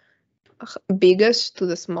the biggest to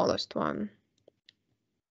the smallest one.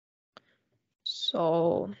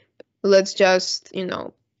 So let's just, you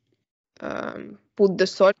know, put the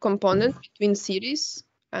sort component between series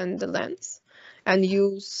and the length and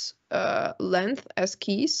use length as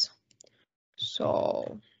keys.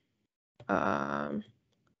 So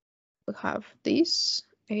we have this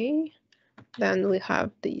A, then we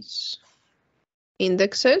have these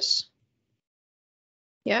indexes.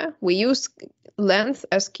 Yeah, we use length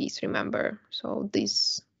as keys, remember. So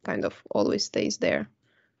this kind of always stays there.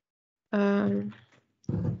 And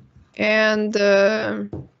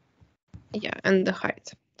yeah, and the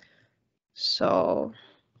height. So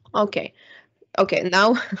okay,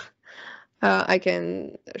 now I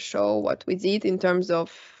can show what we did in terms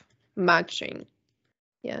of matching.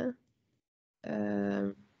 Yeah.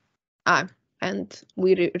 And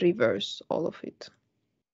we reverse all of it.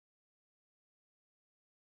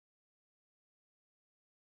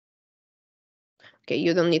 Okay,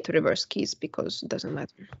 you don't need to reverse keys because it doesn't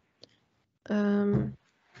matter.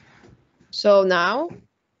 So now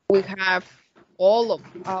we have all of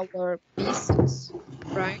our pieces,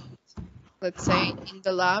 right? Let's say in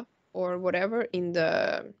the lab or whatever, in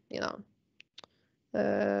the, you know,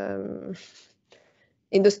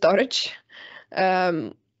 in the storage.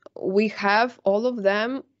 We have all of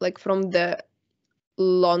them like from the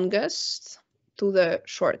longest to the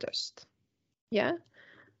shortest. Yeah.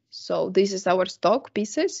 So this is our stock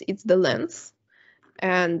pieces. It's the length,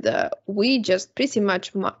 and we just pretty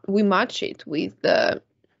much we match it with the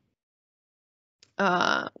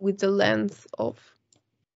length of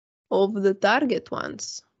the target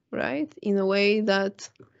ones, right? In a way that,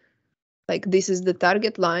 like, this is the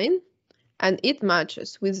target line, and it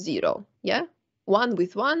matches with 0. Yeah, 1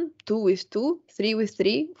 with 1, 2 with 2, 3 with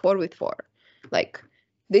 3, 4 with 4. Like,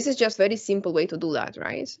 this is just very simple way to do that,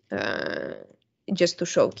 right? Just to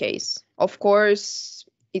showcase. Of course,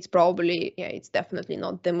 it's probably, yeah, it's definitely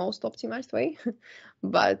not the most optimized way,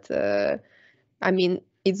 but I mean,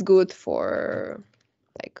 it's good for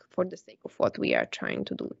the sake of what we are trying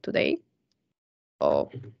to do today.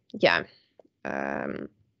 Oh, yeah,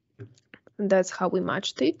 that's how we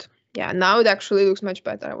matched it. Yeah, now it actually looks much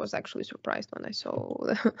better. I was actually surprised when I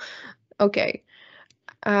saw. Okay.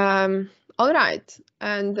 All right,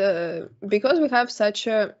 and because we have such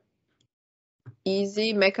a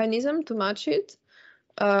easy mechanism to match it,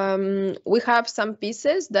 we have some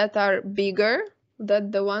pieces that are bigger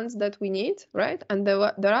than the ones that we need, right? And there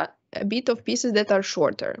are a bit of pieces that are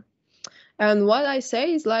shorter. And what I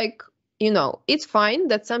say is like, it's fine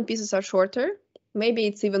that some pieces are shorter. Maybe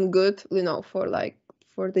it's even good,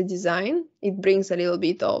 for the design. It brings a little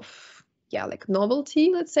bit of, like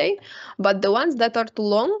novelty, let's say. But the ones that are too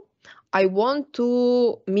long, I want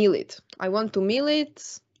to mill it. I want to mill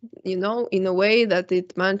it, in a way that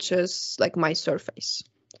it matches like my surface.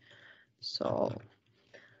 So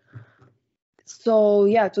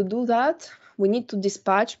yeah, to do that, we need to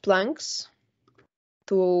dispatch planks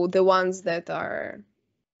to the ones that are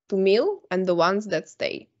to mill and the ones that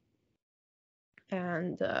stay.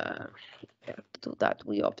 And to do that,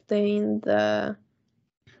 we obtain the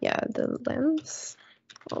length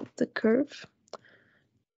of the curve.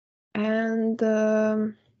 And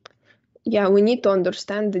we need to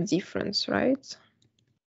understand the difference, right?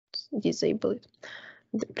 Disable it.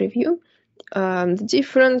 The preview. The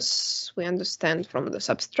difference we understand from the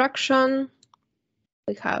subtraction.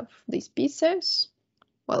 We have these pieces.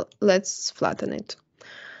 Well, let's flatten it.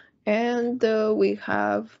 And we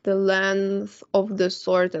have the length of the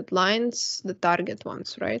sorted lines, the target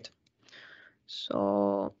ones, right?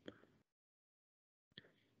 So,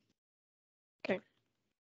 okay.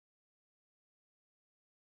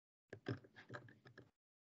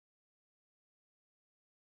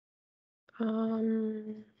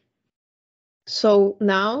 So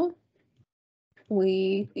now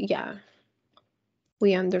we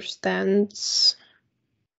understand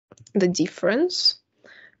the difference.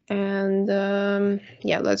 And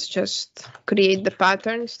let's just create the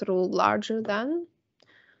patterns through larger than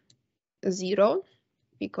 0,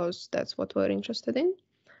 because that's what we're interested in.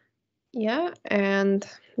 Yeah, and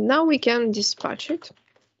now we can dispatch it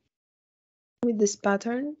with this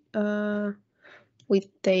pattern. We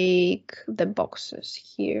take the boxes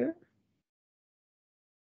here.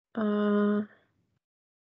 And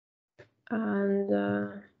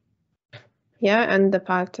and the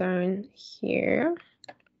pattern here.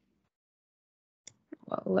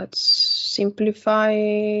 Well, let's simplify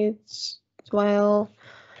it. Well,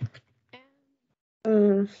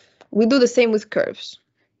 we do the same with curves.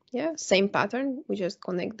 Yeah, same pattern. We just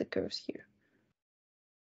connect the curves here.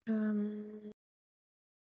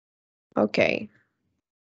 Okay,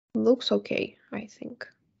 looks okay, I think.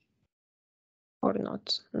 Or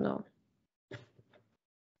not? No,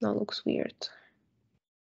 looks weird.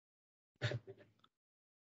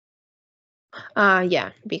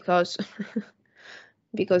 Yeah, because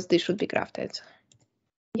this should be grafted.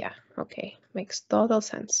 Yeah, okay, makes total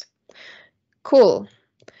sense. Cool.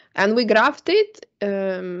 And we graphed it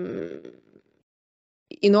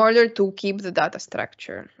in order to keep the data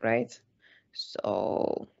structure, right?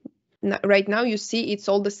 So right now you see it's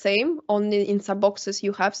all the same, only in some boxes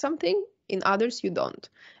you have something, in others you don't.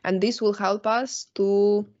 And this will help us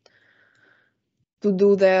to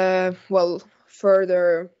do the,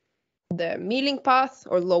 further the milling path,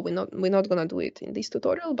 although we're not gonna do it in this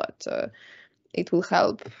tutorial, but it will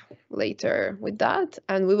help later with that.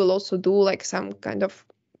 And we will also do like some kind of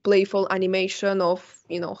playful animation of,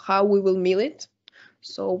 how we will mill it.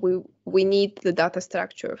 So we need the data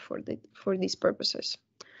structure for these purposes.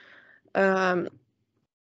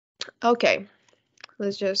 Okay,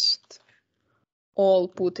 let's just all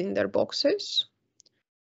put in their boxes.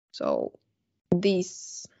 So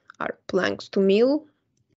these are planks to mill.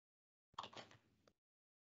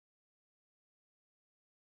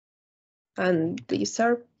 And these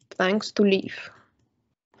are planks to leave.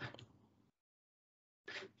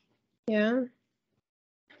 Yeah.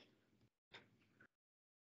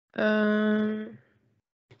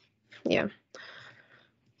 Yeah.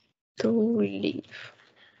 To leave.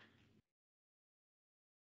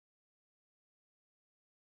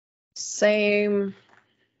 Same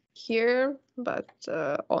here, but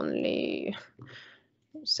only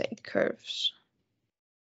say curves.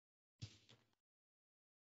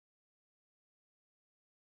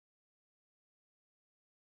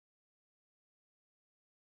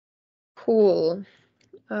 Cool.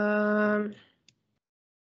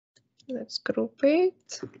 Let's group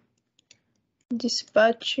it.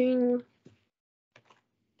 Dispatching.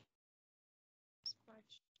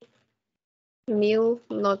 Mill,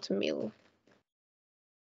 not mill.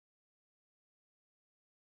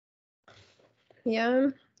 Yeah.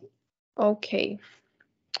 Okay.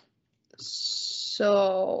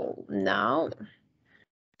 So now,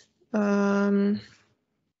 now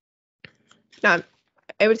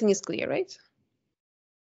everything is clear, right?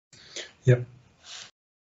 Yep.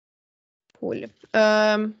 Cool.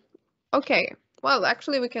 Okay. Well,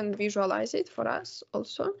 actually, we can visualize it for us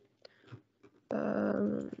also.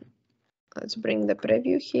 Let's bring the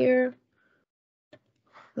preview here.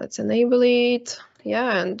 Let's enable it.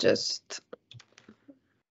 Yeah, and just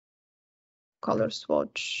color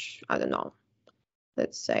swatch. I don't know.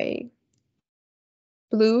 Let's say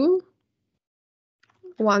blue.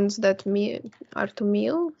 Ones that are to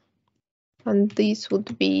mill, and this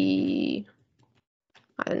would be,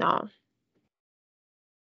 I don't know,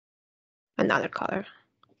 another color.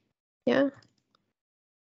 Yeah.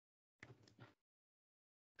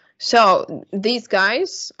 So these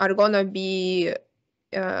guys are gonna be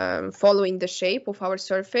following the shape of our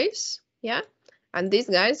surface. Yeah. And these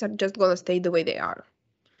guys are just gonna stay the way they are.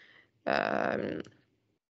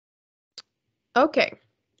 Okay.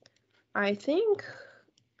 I think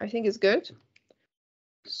it's good.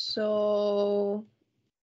 So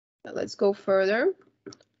let's go further.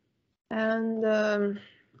 And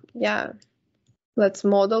yeah, let's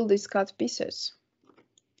model these cut pieces.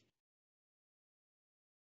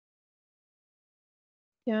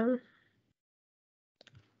 Yeah.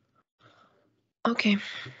 Okay,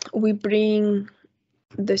 we bring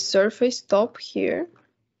the surface top here.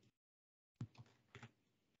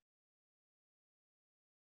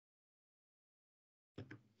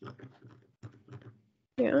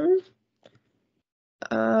 Yeah.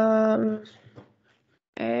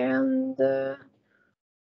 And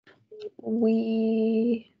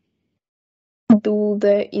we do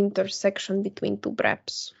the intersection between two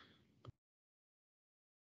breps.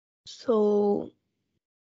 So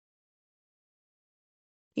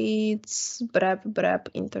it's brep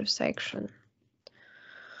intersection.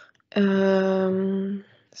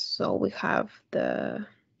 So we have the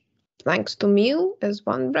flanks to mill as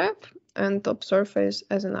one brep and top surface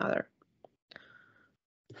as another.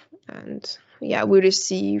 And yeah, we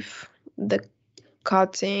receive the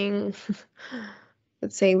cutting,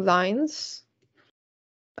 let's say, lines.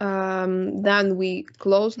 Then we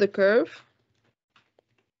close the curve.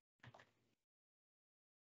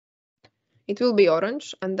 It will be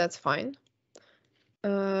orange, and that's fine.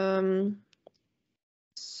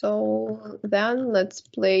 So then let's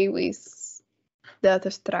play with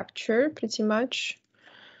data structure pretty much.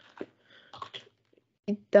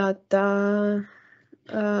 Data,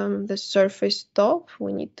 the surface top,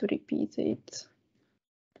 we need to repeat it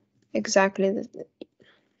exactly the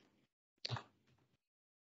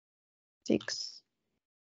 6.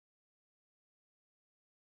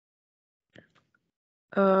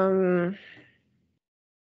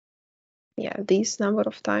 Yeah, this number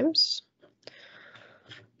of times.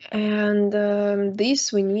 And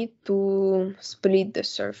this we need to split the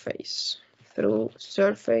surface through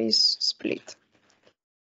surface split.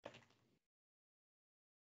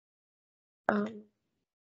 What's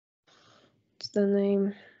the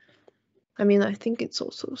name? I mean, I think it's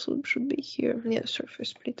also should be here. Yeah, surface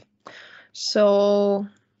split. So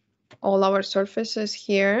all our surfaces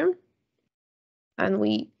here, and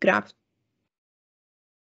we graph.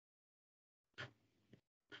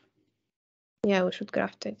 Yeah, we should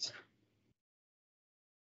graft it.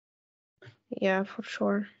 Yeah, for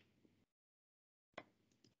sure.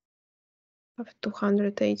 Have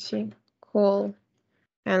 280. Cool.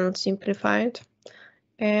 And simplify it.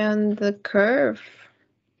 And the curve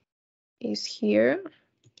is here.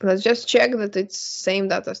 Let's just check that it's same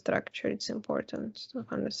data structure. It's important.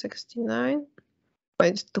 269. Oh,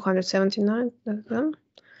 it's 279.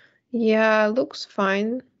 Yeah, looks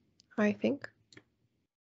fine, I think.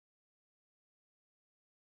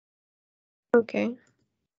 Okay.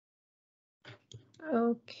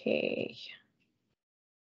 Okay.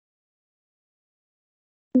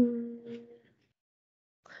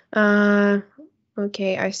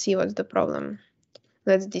 Okay, I see what's the problem.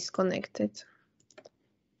 Let's disconnect it.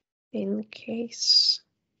 In case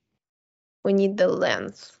we need the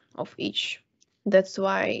length of each. That's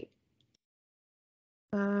why,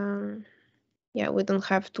 yeah, we don't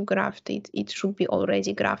have to graft it. It should be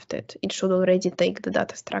already grafted. It should already take the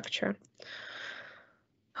data structure.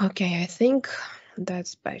 Okay, I think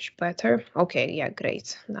that's much better. Okay, yeah,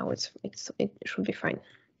 great. Now it should be fine.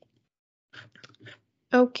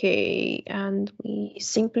 Okay, and we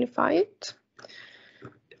simplify it.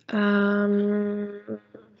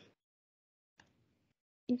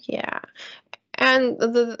 Yeah, and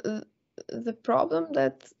the problem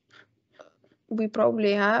that we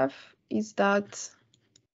probably have is that,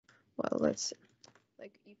 well, let's see.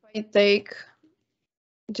 Like if I take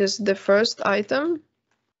just the first item,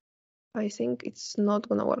 I think it's not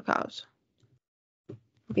gonna work out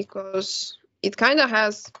because it kind of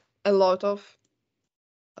has a lot of,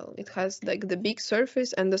 well, it has like the big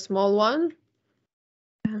surface and the small one,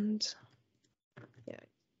 and yeah,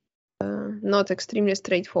 not extremely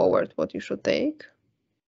straightforward what you should take.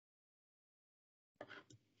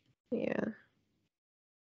 Yeah,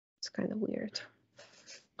 it's kind of weird.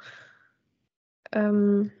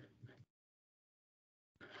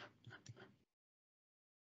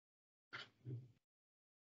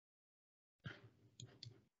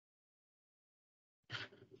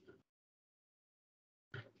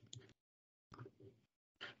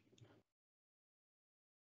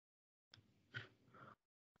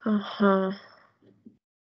 Uh-huh.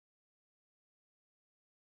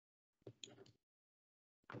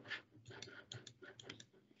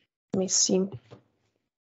 Let me see.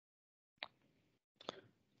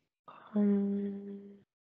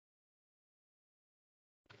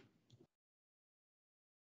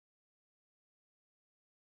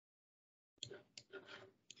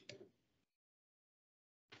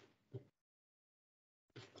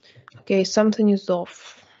 Okay, something is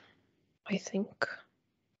off, I think.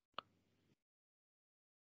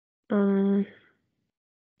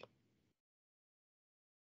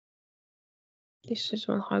 This is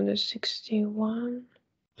 161.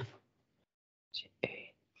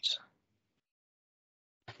 8.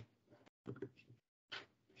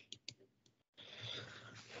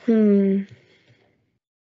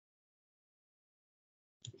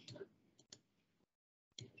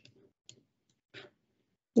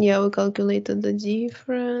 Yeah, we calculated the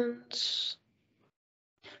difference.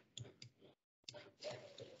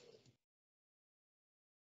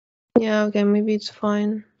 Yeah, okay, maybe it's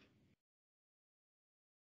fine.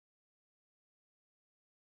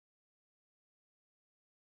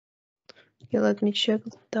 Okay, let me check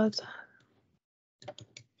that.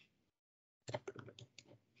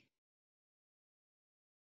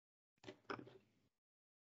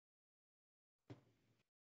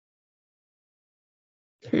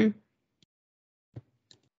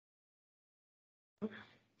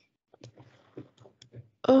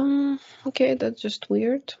 Okay, that's just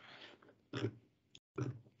weird.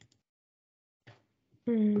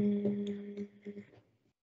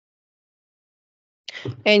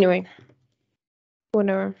 Anyway,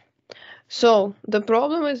 whatever. So the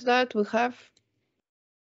problem is that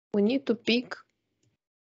we need to pick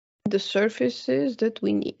the surfaces that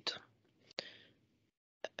we need.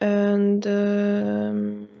 And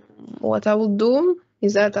what I will do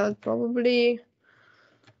is that I'll probably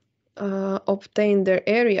obtain their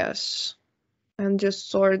areas and just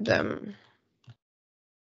sort them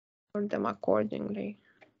accordingly.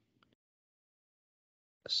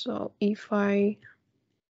 So if I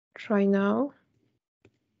try now,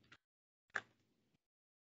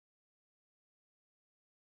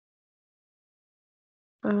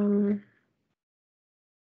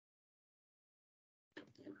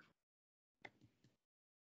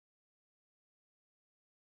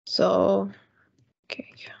 so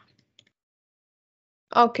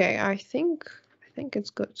okay, I think it's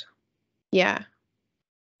good. Yeah,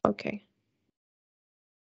 okay.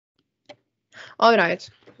 All right,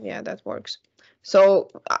 yeah, that works. So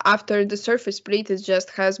after the surface split, it just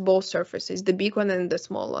has both surfaces, the big one and the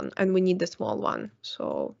small one, and we need the small one.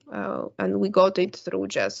 So and we got it through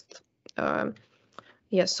just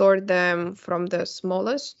sort them from the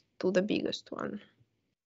smallest to the biggest one.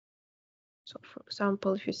 So for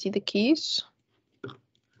example, if you see the keys,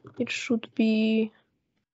 it should be,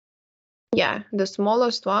 yeah, the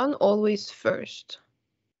smallest one always first.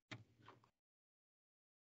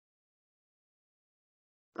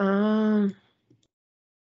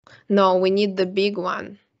 No, we need the big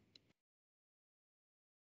one.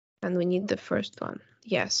 And we need the first one.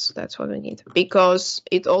 Yes, that's what we need. Because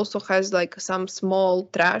it also has like some small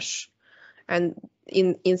trash, and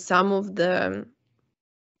in some of the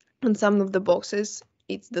boxes,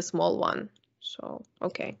 it's the small one. So,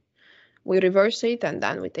 okay. We reverse it and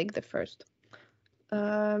then we take the first.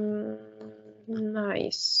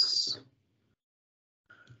 Nice.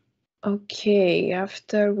 Okay,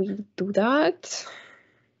 after we do that,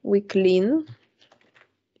 we clean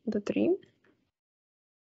the tree.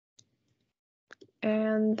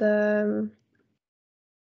 And then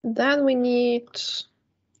we need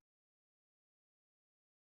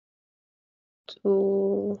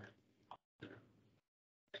to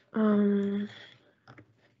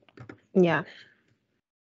yeah,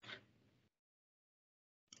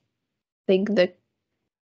 take the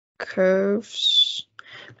curves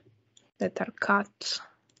that are cut.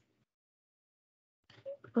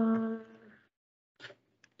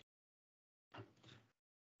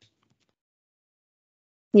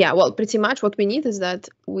 Yeah, well, pretty much what we need is that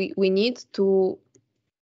we need to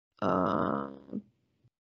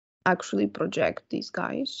actually project these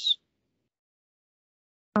guys.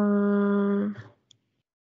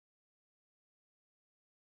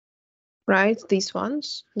 Right, these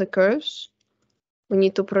ones, the curves. We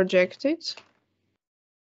need to project it.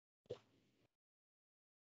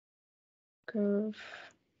 Curve.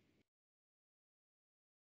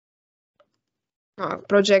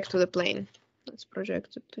 Project to the plane. Let's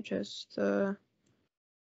project it to just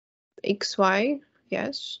XY,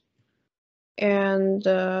 yes. And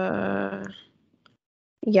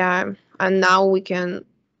yeah, and now we can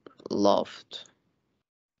loft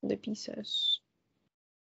the pieces.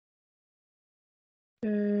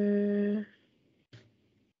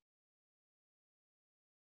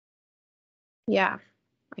 Yeah,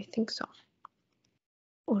 I think so.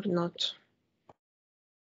 Or not.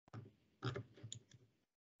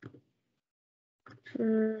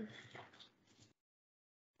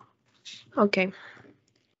 Okay.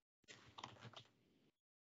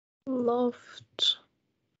 Loft.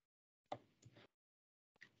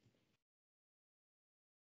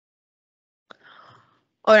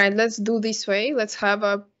 All right, let's do this way. Let's have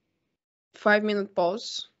a 5-minute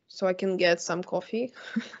pause so I can get some coffee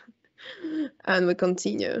and we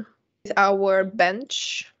continue. Our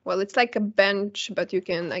bench, well, it's like a bench, but you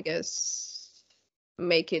can, I guess,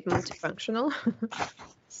 make it multifunctional.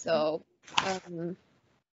 So,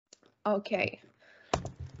 okay.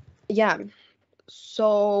 Yeah,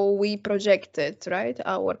 so we projected, right,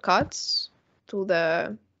 our cuts to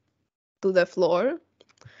the floor.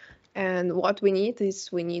 And what we need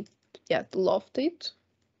is we need to loft it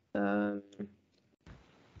to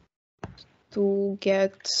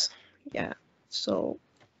get, so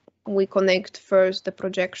we connect first the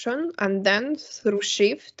projection and then through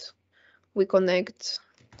shift we connect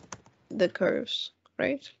the curves,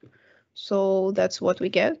 right? So that's what we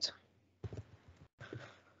get.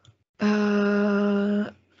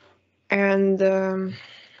 And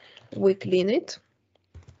we clean it.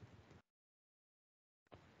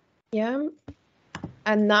 Yeah.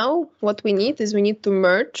 And now what we need is we need to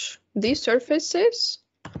merge these surfaces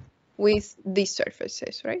with these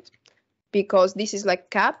surfaces, right? Because this is like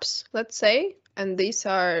caps, let's say, and these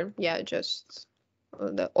are, just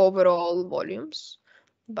the overall volumes.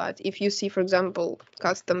 But if you see, for example,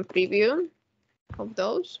 custom preview of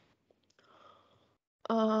those,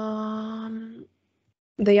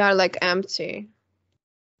 they are like empty.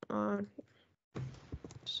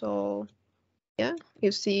 So yeah,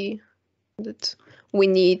 you see that we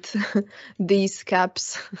need these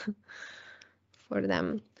caps for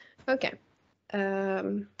them. Okay,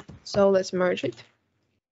 so let's merge it.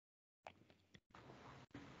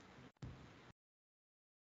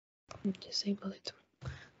 Disable it.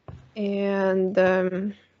 And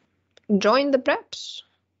join the preps,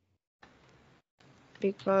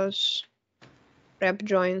 because prep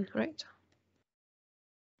join, right?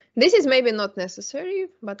 This is maybe not necessary,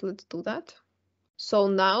 but let's do that. So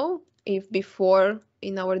now, if before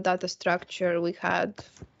in our data structure we had,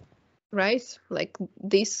 right, like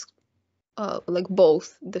this, like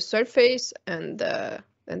both the surface and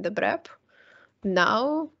the prep,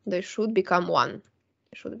 now they should become one.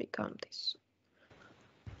 They should become this.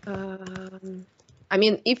 I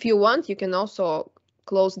mean, if you want, you can also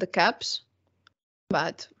close the caps,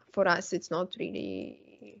 but for us, it's not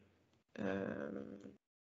really.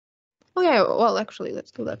 Oh yeah, well, actually,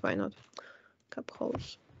 let's do that. Why not? Cap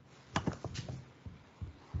holes.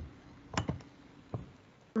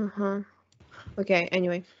 Okay.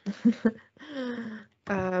 Anyway,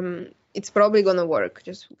 it's probably gonna work.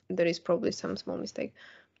 Just there is probably some small mistake.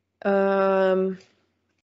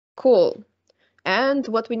 Cool. And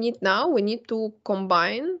what we need now, we need to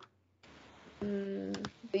combine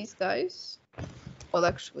these guys. Well,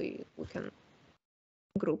 actually, we can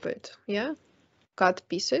group it. Yeah, cut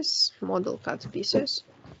pieces, model cut pieces,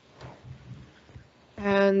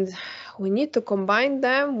 and we need to combine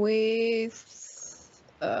them with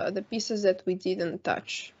the pieces that we didn't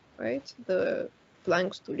touch, right? The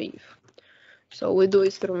blanks to leave. So we do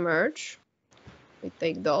it through merge. We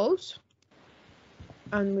take those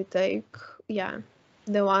and we take,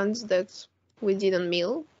 the ones that we didn't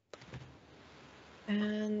mill.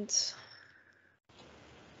 And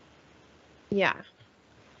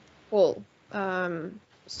cool.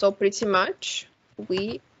 So pretty much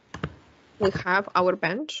we have our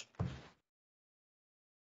bench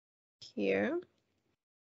here.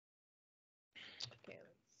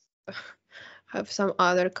 have some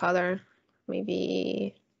other color,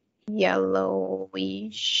 maybe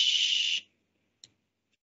yellowish.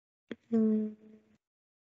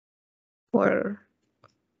 Or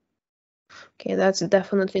okay, that's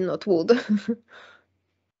definitely not wood. Okay,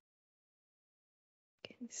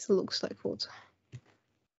 this looks like wood.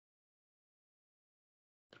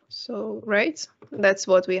 So, right, that's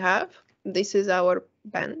what we have. This is our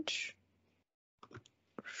bench.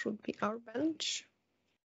 Should be our bench.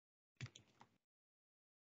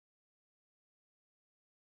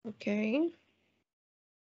 Okay.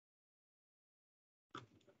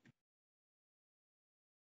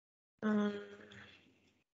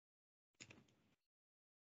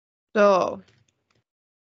 So,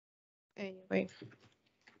 anyway,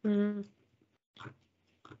 you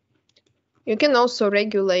can also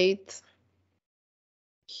regulate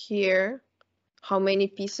here how many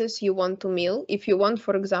pieces you want to mill. If you want,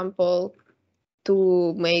 for example,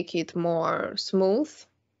 to make it more smooth,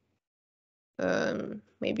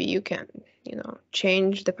 maybe you can,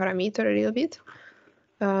 change the parameter a little bit.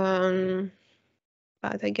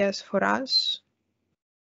 But I guess for us,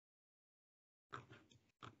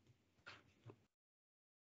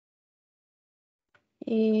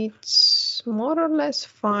 it's more or less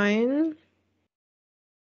fine,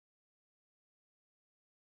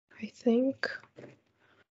 I think.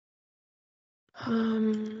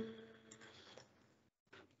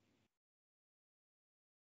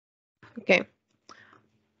 Okay.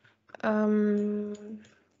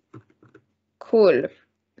 Cool.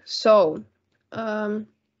 So,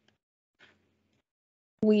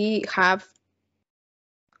 we have,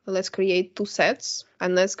 let's create 2 sets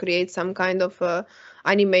and let's create some kind of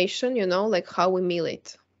animation, like how we mill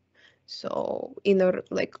it. So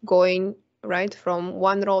like going right from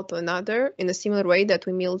one row to another in a similar way that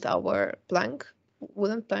we milled our plank,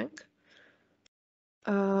 wooden plank.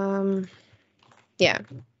 Yeah,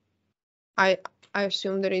 I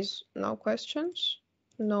assume there is no questions.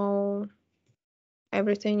 No,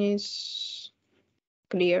 everything is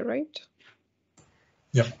clear, right?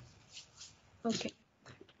 Yeah. Okay.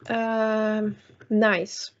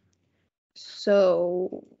 Nice.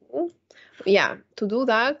 So yeah, to do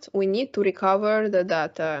that, we need to recover the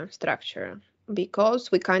data structure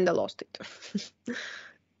because we kind of lost it.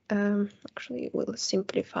 Actually, we'll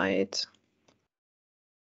simplify it.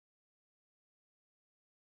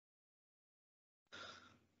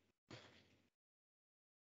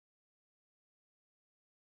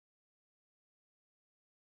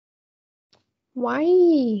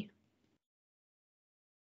 Why?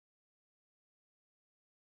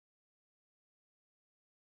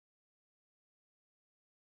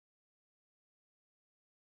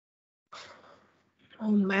 Oh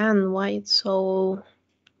man, why it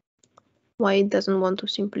doesn't want to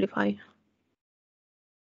simplify?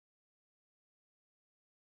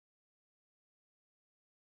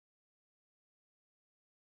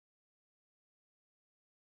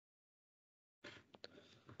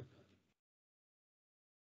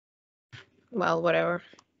 Well, whatever.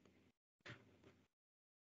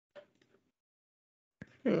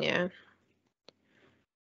 Yeah.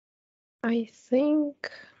 I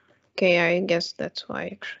think, okay, I guess that's why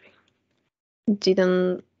actually it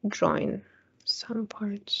didn't join some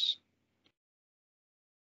parts.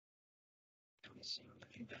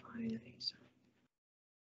 Simplify these.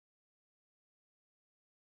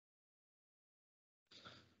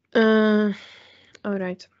 All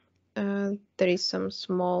right. There is some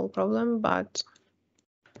small problem, but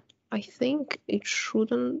I think it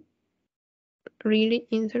shouldn't really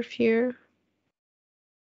interfere.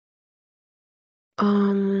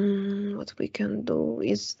 What we can do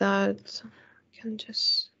is that we can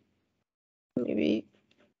just maybe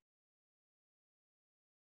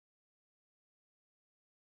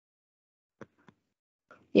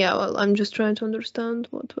yeah, well, I'm just trying to understand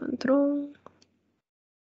what went wrong.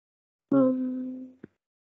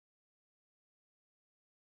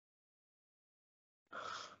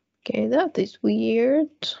 Okay, that is weird.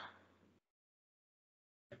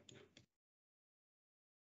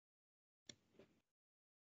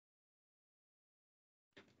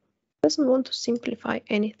 Doesn't want to simplify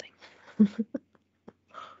anything.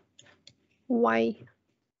 Why?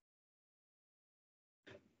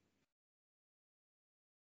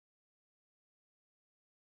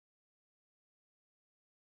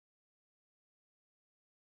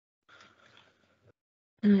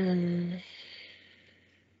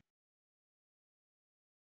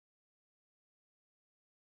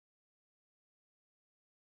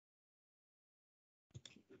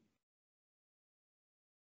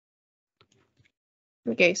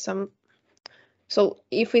 Okay, some So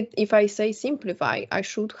if I say simplify, I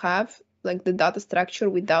should have like the data structure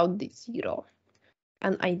without the 0,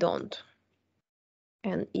 and I don't,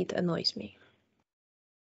 and it annoys me.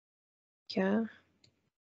 Yeah.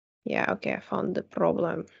 Okay, I found the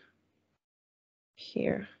problem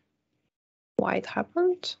here. Why it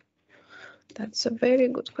happened? That's a very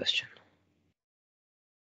good question.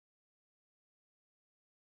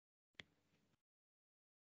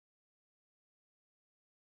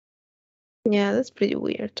 Yeah, that's pretty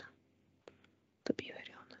weird, to be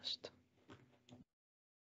very honest.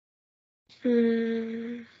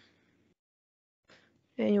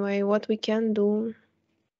 Anyway, what we can do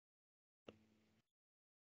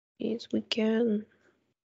is we can...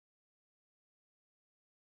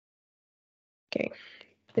 Okay,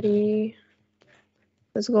 3.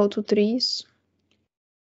 Let's go to trees.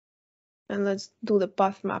 And let's do the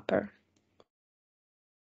path mapper.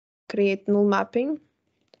 Create null mapping.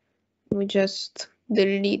 We just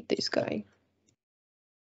delete this guy.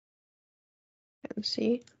 And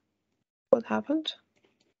see what happened.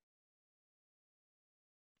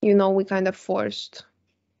 You know, we kind of forced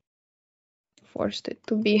it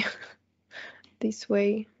to be this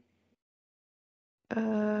way.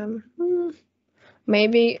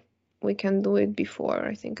 Maybe we can do it before.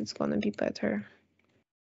 I think it's gonna be better.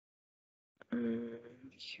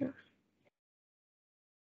 Here.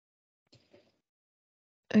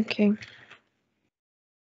 Okay.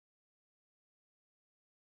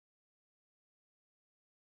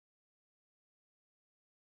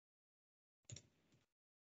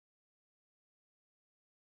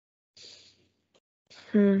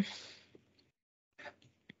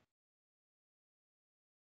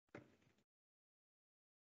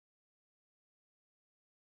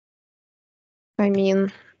 I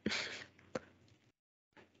mean,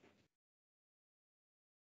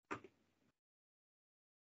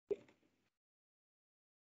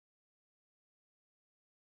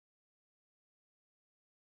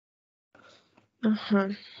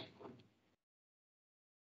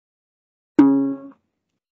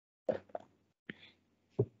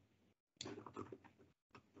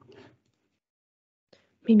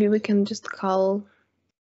 maybe we can just call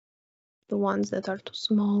the ones that are too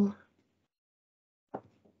small.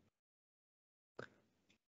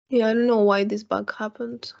 Yeah, I don't know why this bug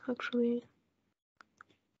happened, actually.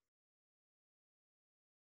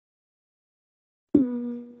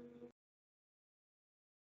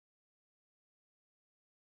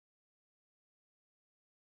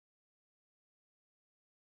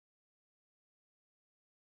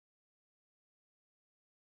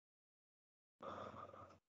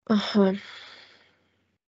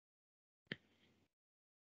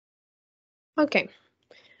 Okay,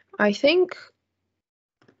 I think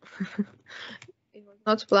it was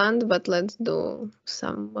not planned, but let's do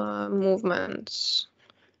some movements.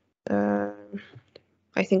 I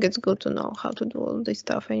think it's good to know how to do all this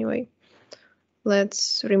stuff anyway.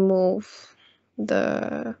 Let's remove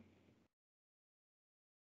the,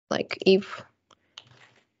 like, if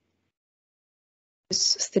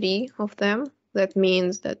there's 3 of them, that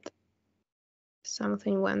means that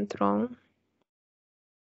something went wrong.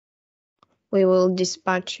 We will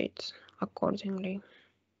dispatch it accordingly.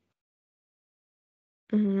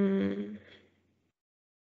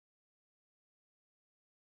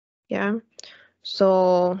 Yeah,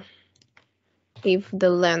 so if the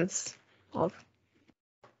length of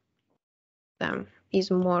them is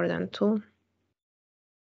more than 2,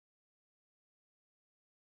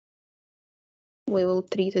 we will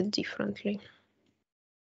treat it differently.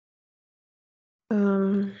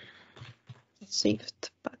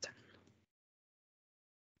 Saved pattern.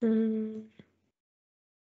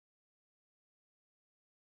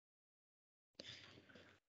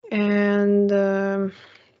 And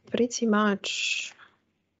pretty much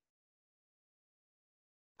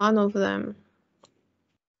one of them,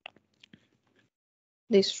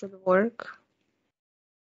 this should work.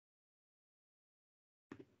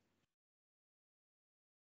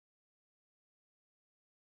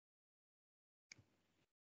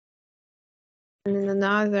 And then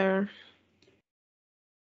another,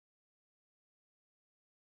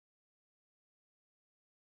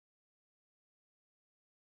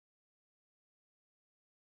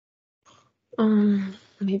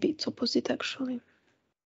 maybe it's opposite actually.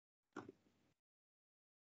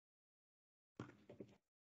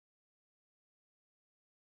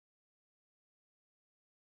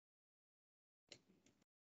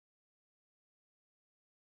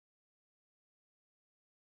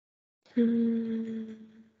 Do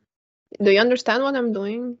you understand what I'm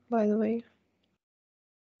doing, by the way?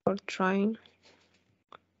 Or trying?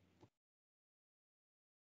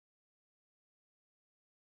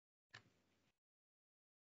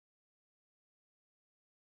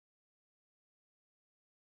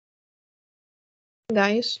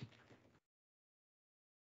 guys?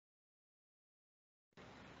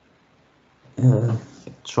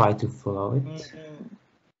 Try to follow it.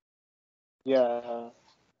 Yeah.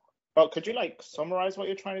 Well, could you like summarize what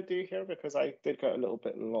you're trying to do here? Because I did get a little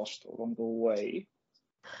bit lost along the way.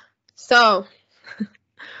 So,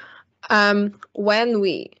 when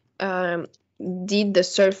we did the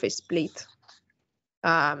surface split,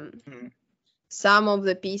 some of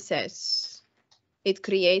the pieces, it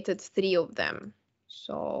created 3 of them.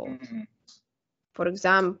 So, for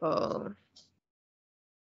example,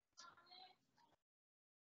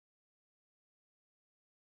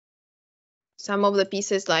 some of the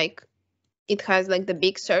pieces, like, it has like the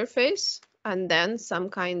big surface and then some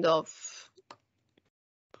kind of,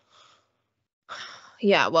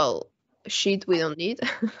 yeah, well, sheet we don't need.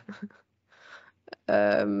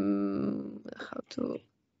 How to,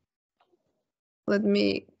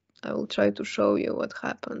 I will try to show you what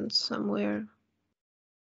happens somewhere.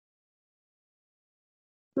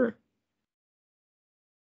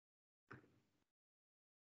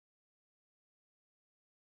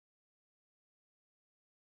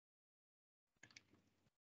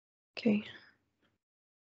 Okay.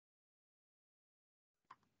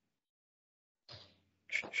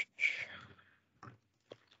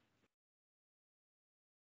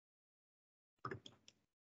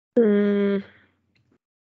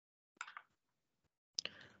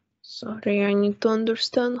 Sorry, I need to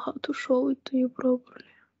understand how to show it to you properly.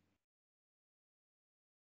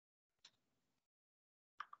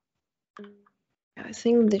 I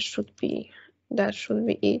think that should be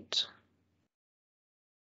it.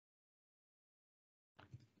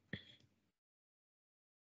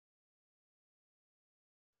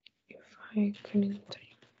 If I can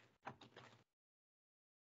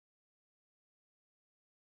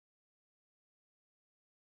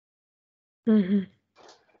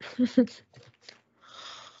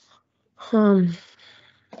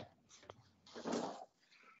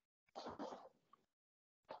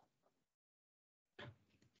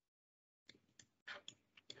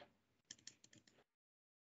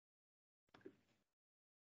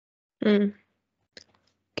Okay,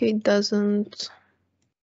 it doesn't.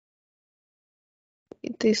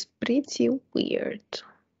 It is pretty weird.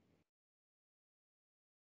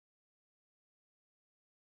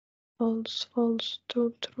 False, false,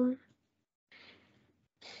 true, true.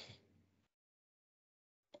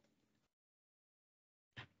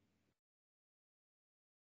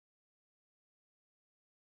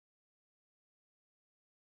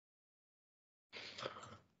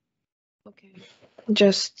 Okay,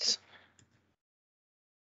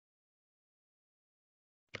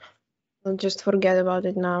 I'll just forget about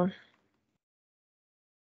it now.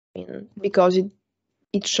 I mean, because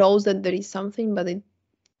it shows that there is something, but it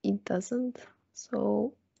doesn't.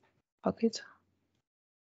 So fuck it.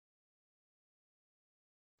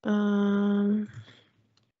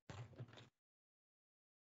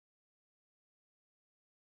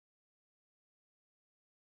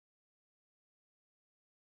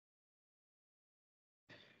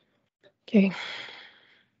 Okay.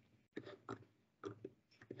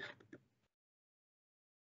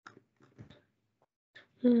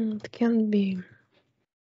 It can be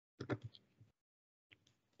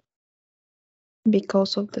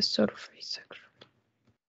because of the surface, actually.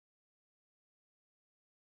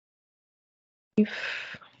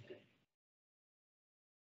 If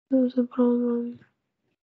there's a problem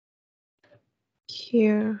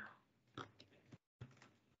here.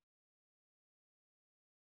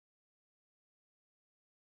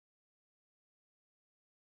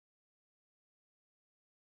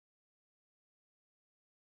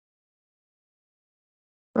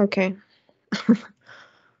 Okay.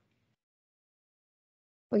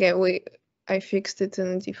 Okay, I fixed it in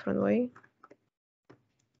a different way.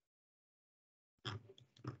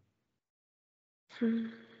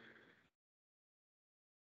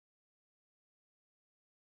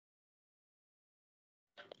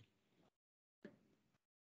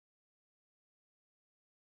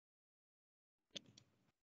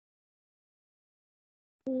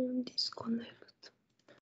 Disconnect.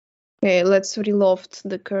 Okay, let's reloft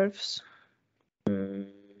the curves.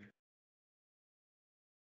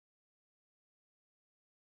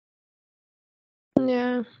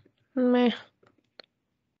 Yeah, meh.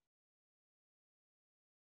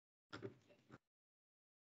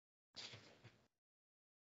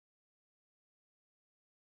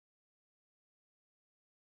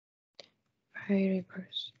 I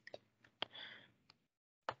reverse it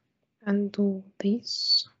and do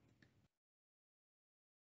this.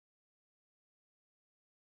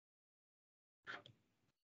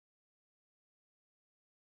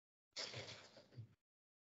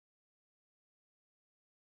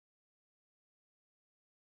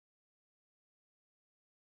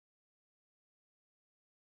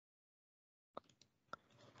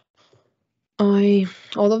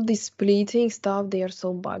 All of this splitting stuff, they are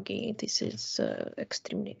so buggy. This is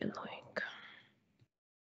extremely annoying.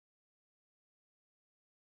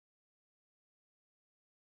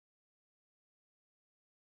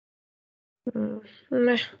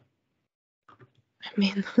 Meh. I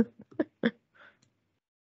mean,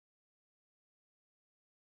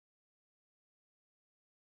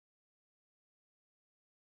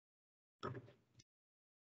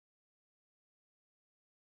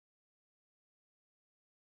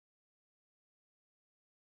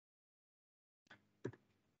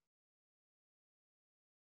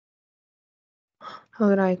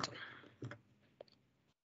 all right.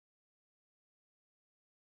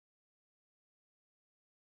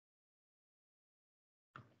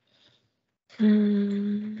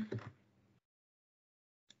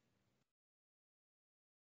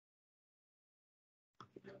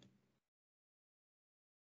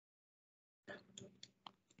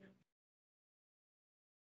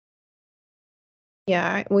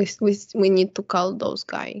 Yeah, we need to call those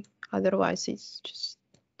guy. Otherwise, it's just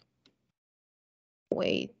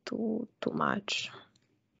way too much.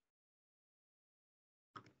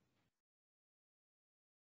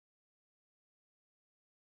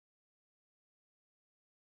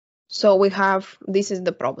 So we have, this is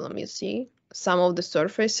the problem, you see. Some of the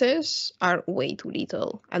surfaces are way too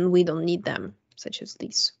little and we don't need them, such as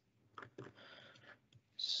this.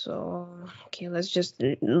 So, okay, let's just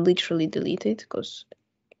literally delete it because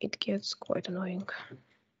it gets quite annoying.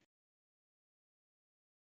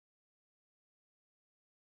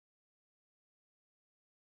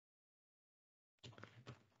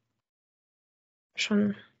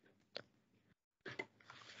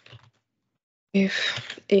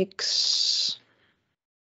 If x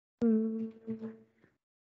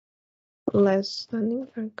less than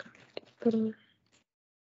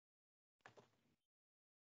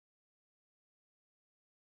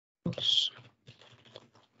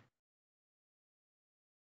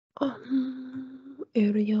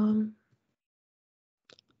area,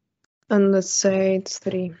 and let's say it's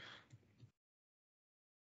 3.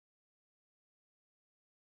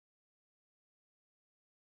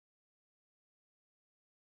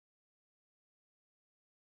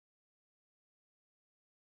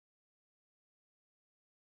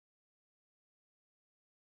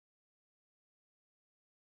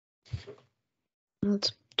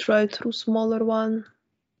 Let's try through smaller one.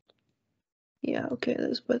 Yeah, okay,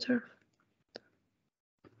 that's better.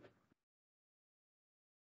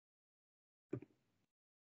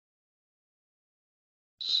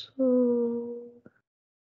 So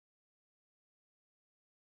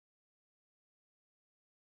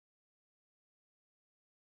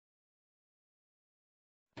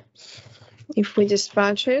if we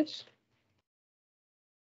dispatch it,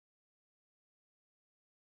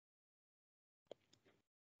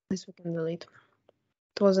 this we can delete.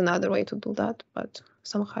 It was another way to do that, but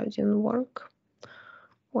somehow it didn't work.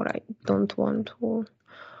 Or I don't want to.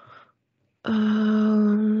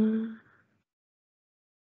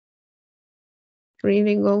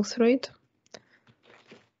 Really go through it.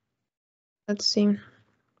 Let's see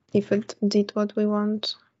if it did what we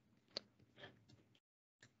want.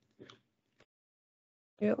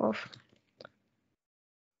 Off.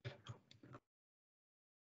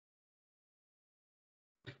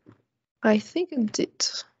 I think it did.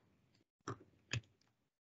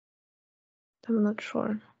 I'm not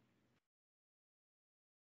sure.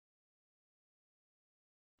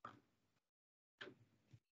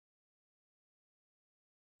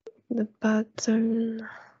 The pattern.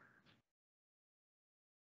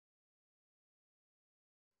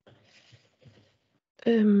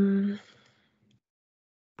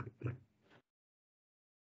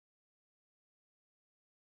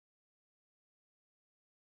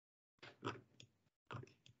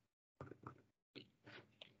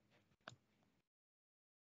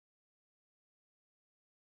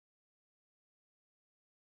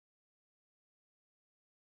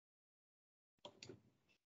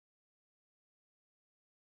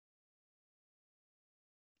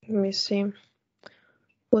 Let me see.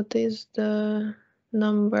 What is the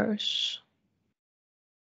numbers?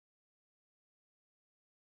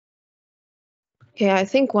 Yeah, I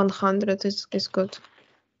think 100 is good.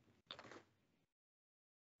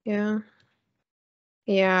 Yeah.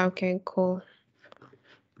 Yeah, okay, cool.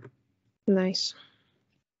 Nice.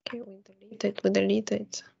 Okay, we delete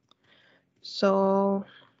it. So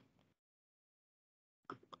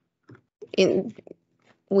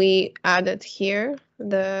we added here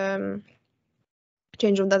the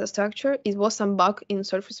change of data structure. It was some bug in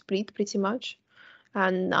surface split pretty much.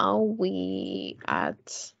 And now we add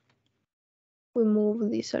we move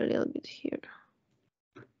this a little bit here.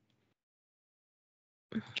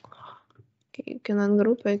 Okay, you can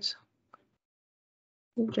ungroup it.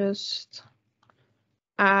 Just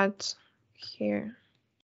add here.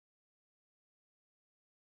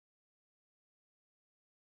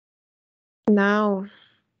 Now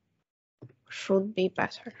should be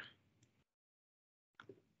better.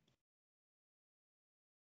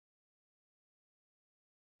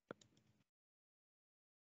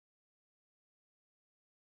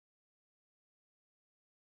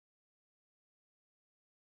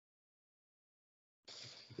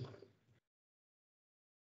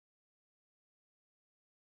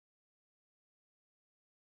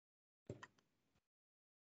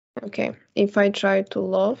 Okay, if I try to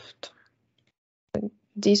loft,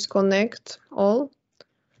 disconnect all,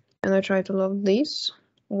 and I try to loft this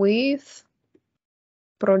with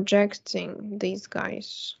projecting these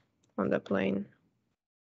guys on the plane.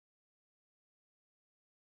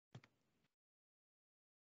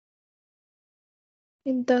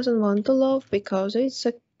 It doesn't want to loft because it's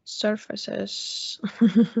a surfaces.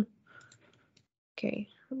 Okay,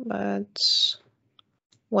 but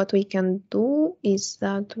what we can do is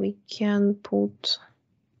that we can put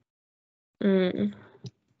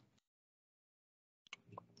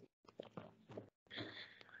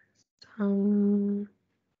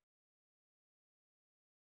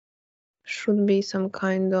should be some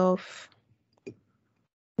kind of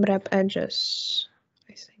wrap edges,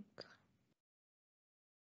 I think.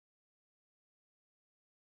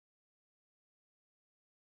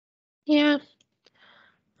 Yeah,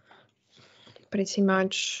 pretty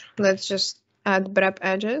much. Let's just add wrap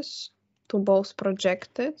edges to both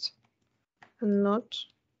projected and not.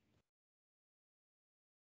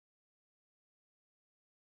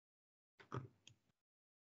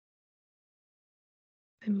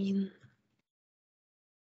 I mean,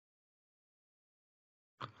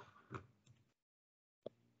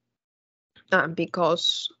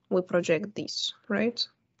 because we project this, right?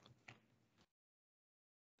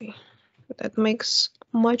 Okay. That makes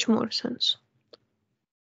much more sense.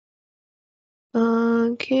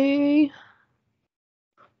 Okay.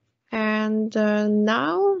 And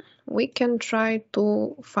now we can try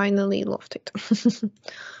to finally loft it.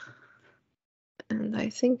 And I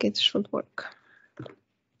think it should work.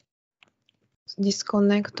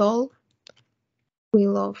 Disconnect all. We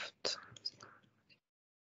loft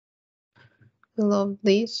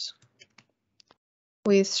this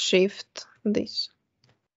with shift this.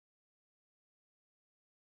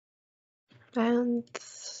 And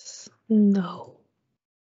no.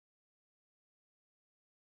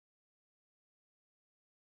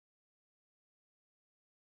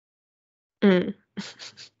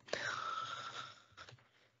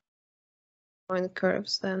 Point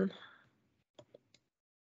curves then.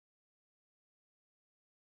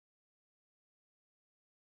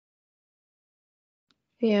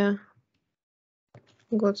 Yeah.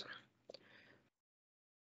 Good.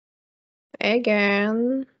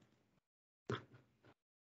 Again.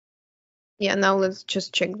 Yeah, now let's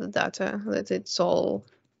just check the data that it's all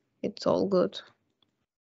good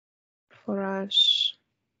for us.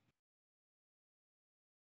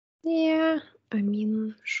 Yeah, I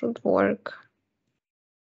mean, should work.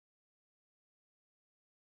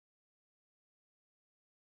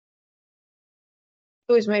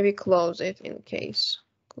 So is maybe close it in case.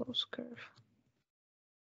 Close curve.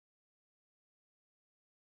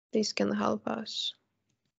 This can help us.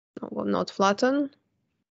 No, well, not flatten.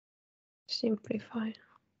 Simplify.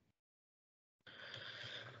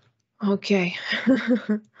 Okay.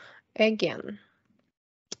 Again.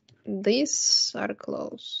 These are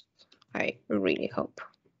closed. I really hope.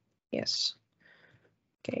 Yes.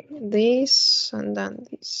 Okay, this and then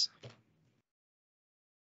this.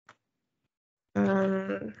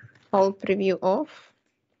 All preview off.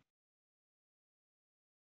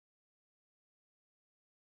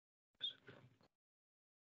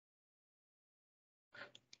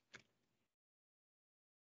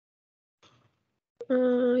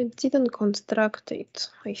 It didn't construct it,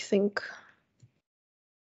 I think.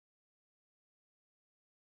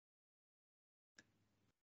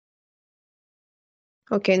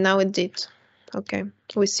 Okay, now it did. Okay,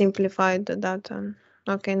 we simplified the data.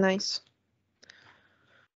 Okay, nice.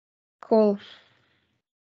 Cool.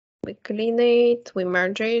 We clean it, we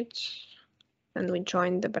merge it, and we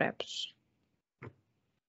join the breps.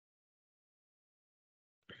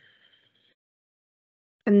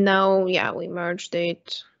 And now, yeah, we merged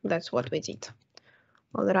it. That's what we did.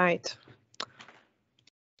 All right.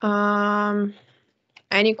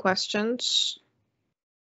 Any questions?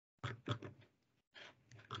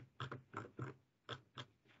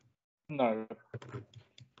 No.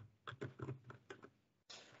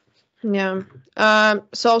 Yeah.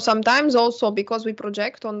 So sometimes also because we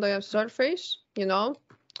project on the surface, you know,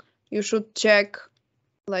 you should check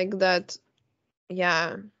like that.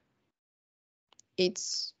 Yeah, it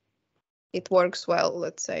works well,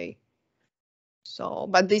 let's say. So,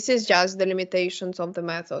 but this is just the limitations of the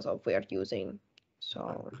methods that we are using.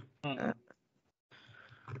 So,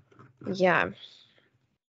 yeah.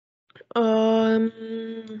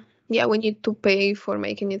 Yeah, we need to pay for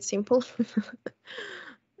making it simple.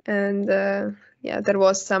 And yeah, there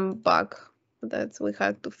was some bug that we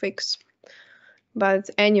had to fix. But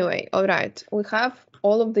anyway, all right, we have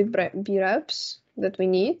all of the VREPs that we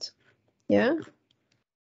need. Yeah.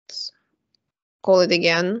 Let's call it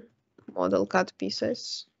again, model cut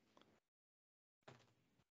pieces.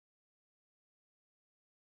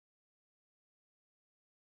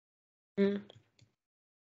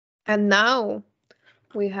 And now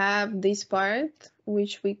we have this part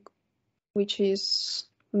which is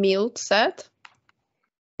milled set.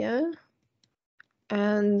 Yeah.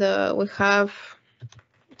 And we have,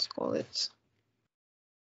 let's call it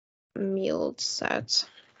milled set.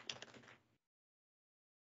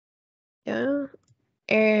 Yeah.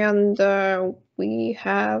 And we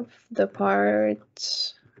have the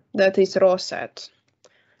part that is raw set.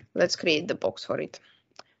 Let's create the box for it.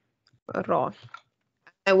 Raw.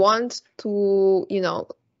 I want to, you know,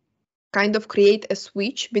 kind of create a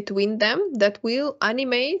switch between them that will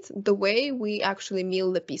animate the way we actually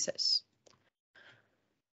mill the pieces.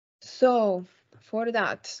 So for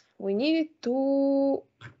that, we need to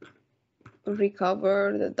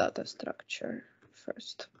recover the data structure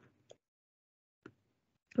first.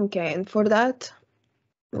 Okay, and for that,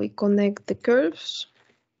 we connect the curves,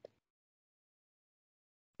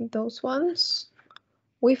 those ones.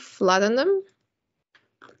 We flatten them,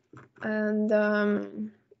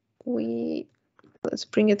 and let's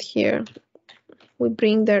bring it here. We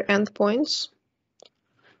bring their endpoints.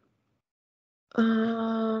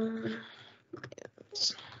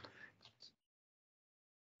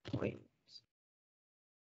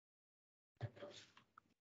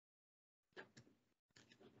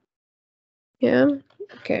 Yeah,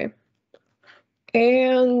 okay.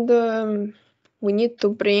 And we need to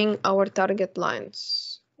bring our target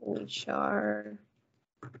lines, which are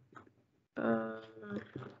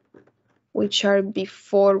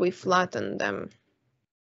before we flatten them.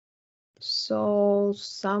 So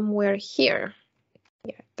somewhere here.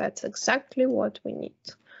 Yeah, that's exactly what we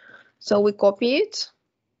need. So we copy it,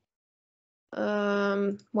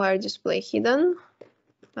 wire display hidden,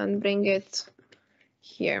 and bring it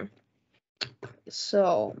here.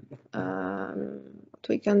 So what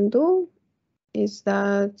we can do is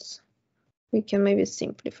that we can maybe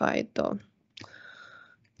simplify it though.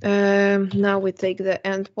 Now we take the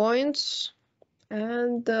endpoints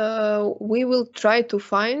and we will try to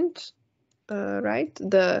find right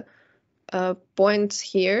the points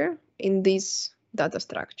here in this data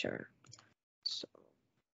structure. So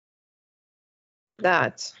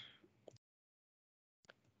that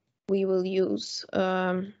we will use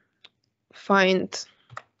find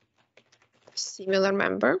similar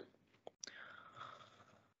member,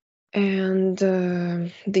 and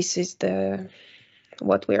this is the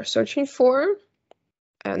what we are searching for,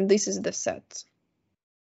 and this is the set.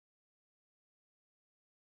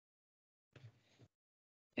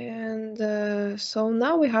 And so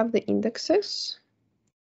now we have the indexes,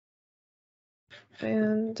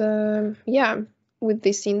 and yeah, with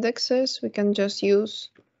these indexes we can just use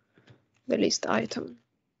the list item.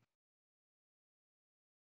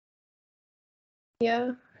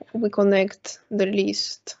 Yeah, we connect the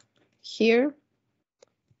list here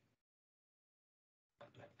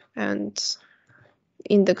and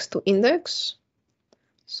index to index.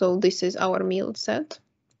 So this is our milled set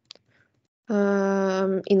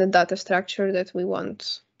in the data structure that we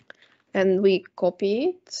want. And we copy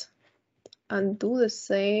it and do the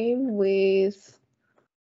same with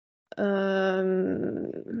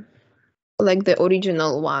like the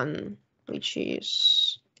original one, which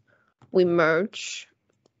is we merge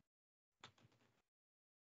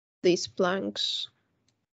these planks.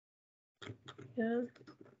 Yeah.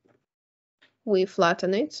 We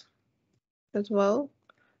flatten it as well,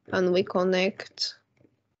 and we connect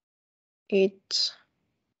it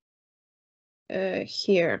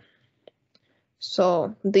here.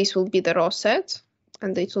 So this will be the raw set,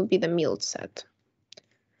 and this will be the milled set,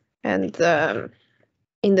 and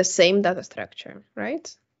in the same data structure,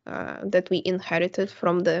 right? That we inherited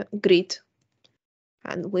from the grid,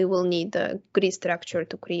 and we will need the grid structure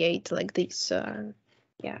to create like this,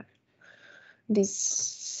 yeah,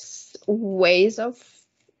 these ways of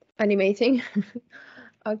animating.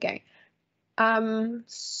 Okay.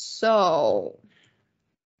 So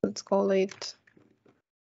let's call it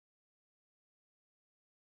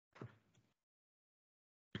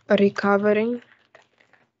recovering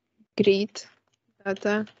grid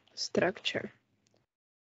data structure.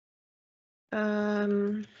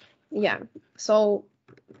 Yeah, so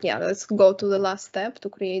yeah, let's go to the last step to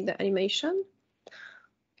create the animation.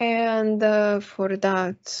 And for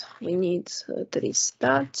that, we need 3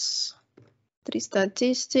 stats, 3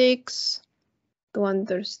 statistics to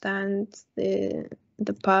understand the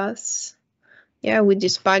paths. Yeah, we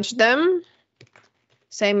dispatch them,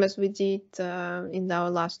 same as we did in our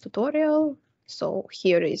last tutorial. So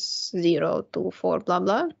here is 0, 2, 4, blah,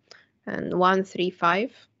 blah, and 1, 3,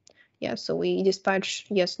 5. Yeah, so we dispatch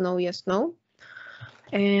yes, no,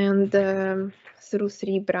 and through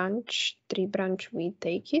 3 branch we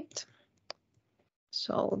take it.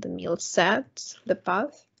 So the mill set the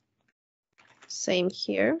path, same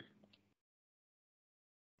here,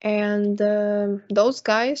 and those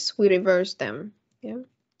guys we reverse them. Yeah,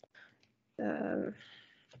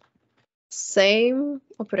 same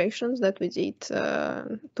operations that we did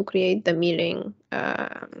to create the milling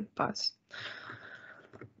path.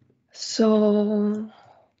 So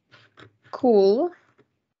cool.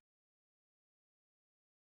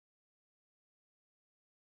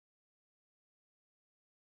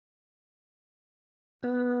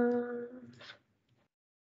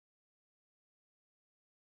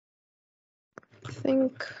 I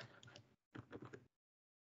think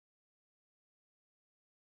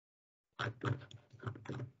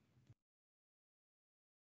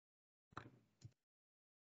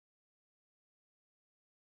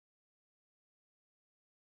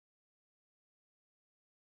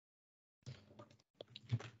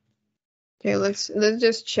okay, let's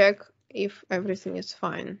just check if everything is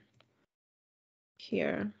fine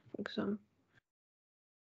here, for example.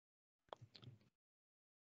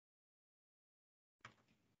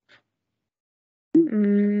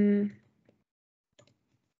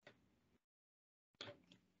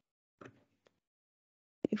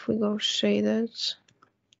 If we go shaded,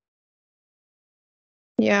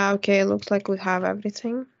 yeah, okay, looks like we have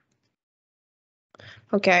everything.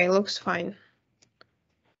 Okay, looks fine.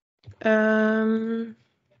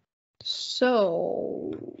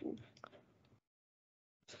 So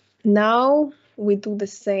now we do the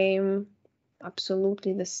same,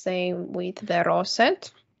 absolutely the same with the raw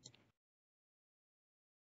set.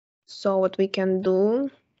 So what we can do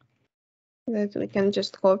is we can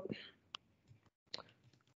just do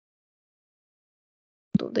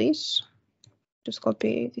this, just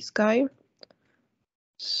copy this guy.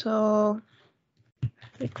 So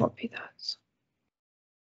we copy that.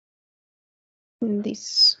 In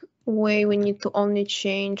this way, we need to only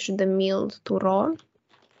change the milled to raw.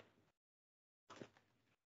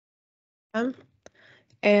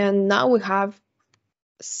 And now we have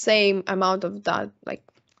same amount of that, like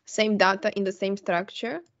same data in the same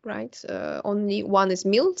structure, right? Only one is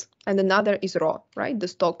milled and another is raw, right? The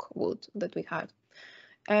stock wood that we have.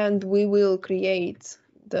 And we will create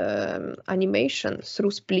the animation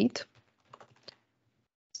through split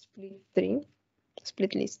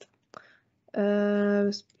list.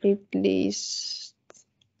 Split list,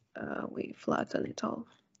 we flatten it all.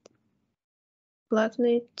 Flatten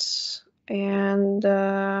it, and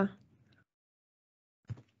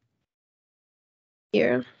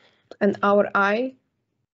here, and our eye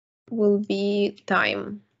will be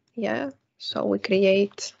time. Yeah, so we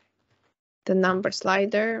create the number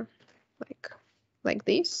slider like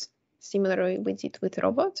this, similarly we did with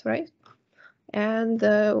robots, right? And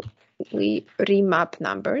we remap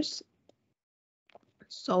numbers.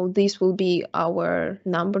 So this will be our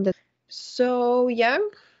number. So yeah,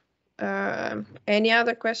 any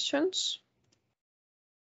other questions?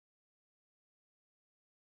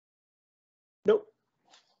 Nope,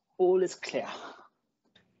 all is clear.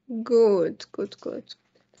 Good.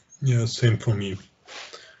 Yeah, same for me.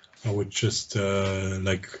 I would just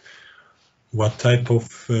like, what type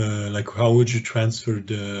of like, how would you transfer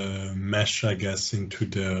the mesh, I guess, into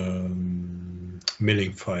the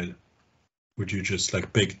milling file? Would you just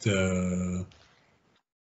like bake the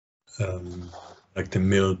like the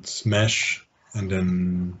milled mesh and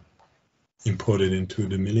then import it into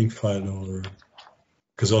the milling file, or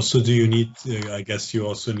because also do you need? I guess you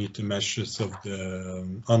also need the meshes of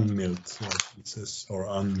the unmilled pieces or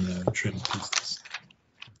untrimmed pieces.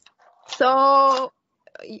 So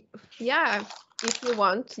yeah, if you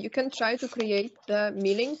want, you can try to create the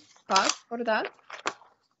milling path for that.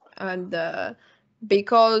 And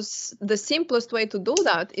because the simplest way to do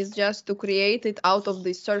that is just to create it out of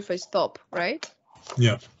the surface top, right?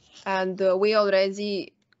 Yeah. and we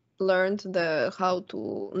already learned how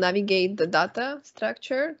to navigate the data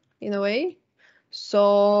structure in a way.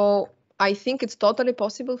 So I think it's totally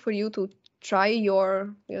possible for you to try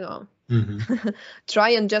your, try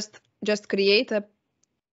and just create a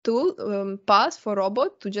tool path for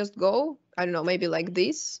robot to just go, I don't know, maybe like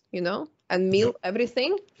this, and mill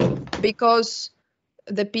everything, because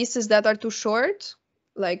the pieces that are too short,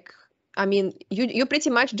 like, I mean, you pretty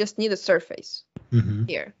much just need a surface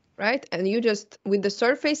here, right? And you just, with the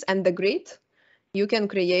surface and the grid, you can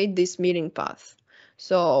create this milling path.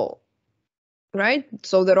 So, right?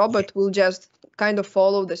 So the robot will just kind of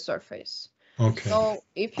follow the surface. Okay. So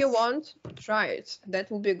if you want, try it. That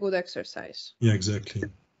will be a good exercise. Yeah, exactly.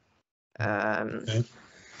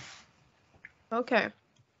 Okay.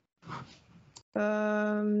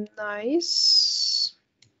 Nice.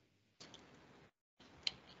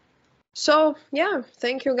 So yeah,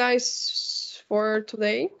 thank you guys for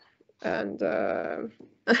today, and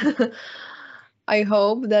I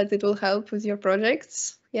hope that it will help with your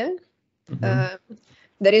projects. Yeah.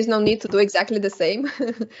 There is no need to do exactly the same.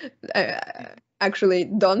 Actually,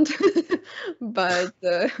 don't. But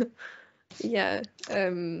yeah,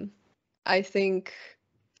 I think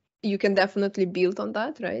you can definitely build on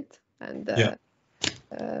that, right? And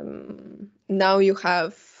now you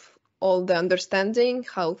have all the understanding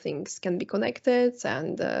how things can be connected,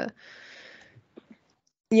 and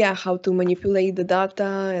yeah, how to manipulate the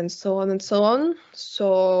data and so on and so on.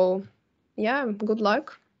 So yeah, good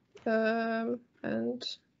luck, and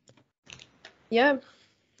yeah,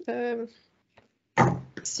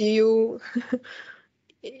 see you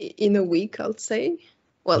in a week, I'll say.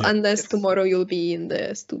 Well, unless tomorrow you'll be in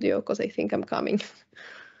the studio, because I think I'm coming.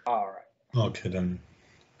 All right. Okay, then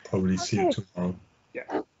probably see you tomorrow. Yeah.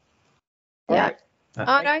 All right. All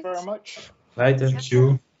Thank you very much. Right. Thank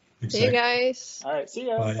you. See you guys. All right. See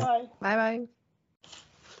ya. Bye. Bye. Bye bye.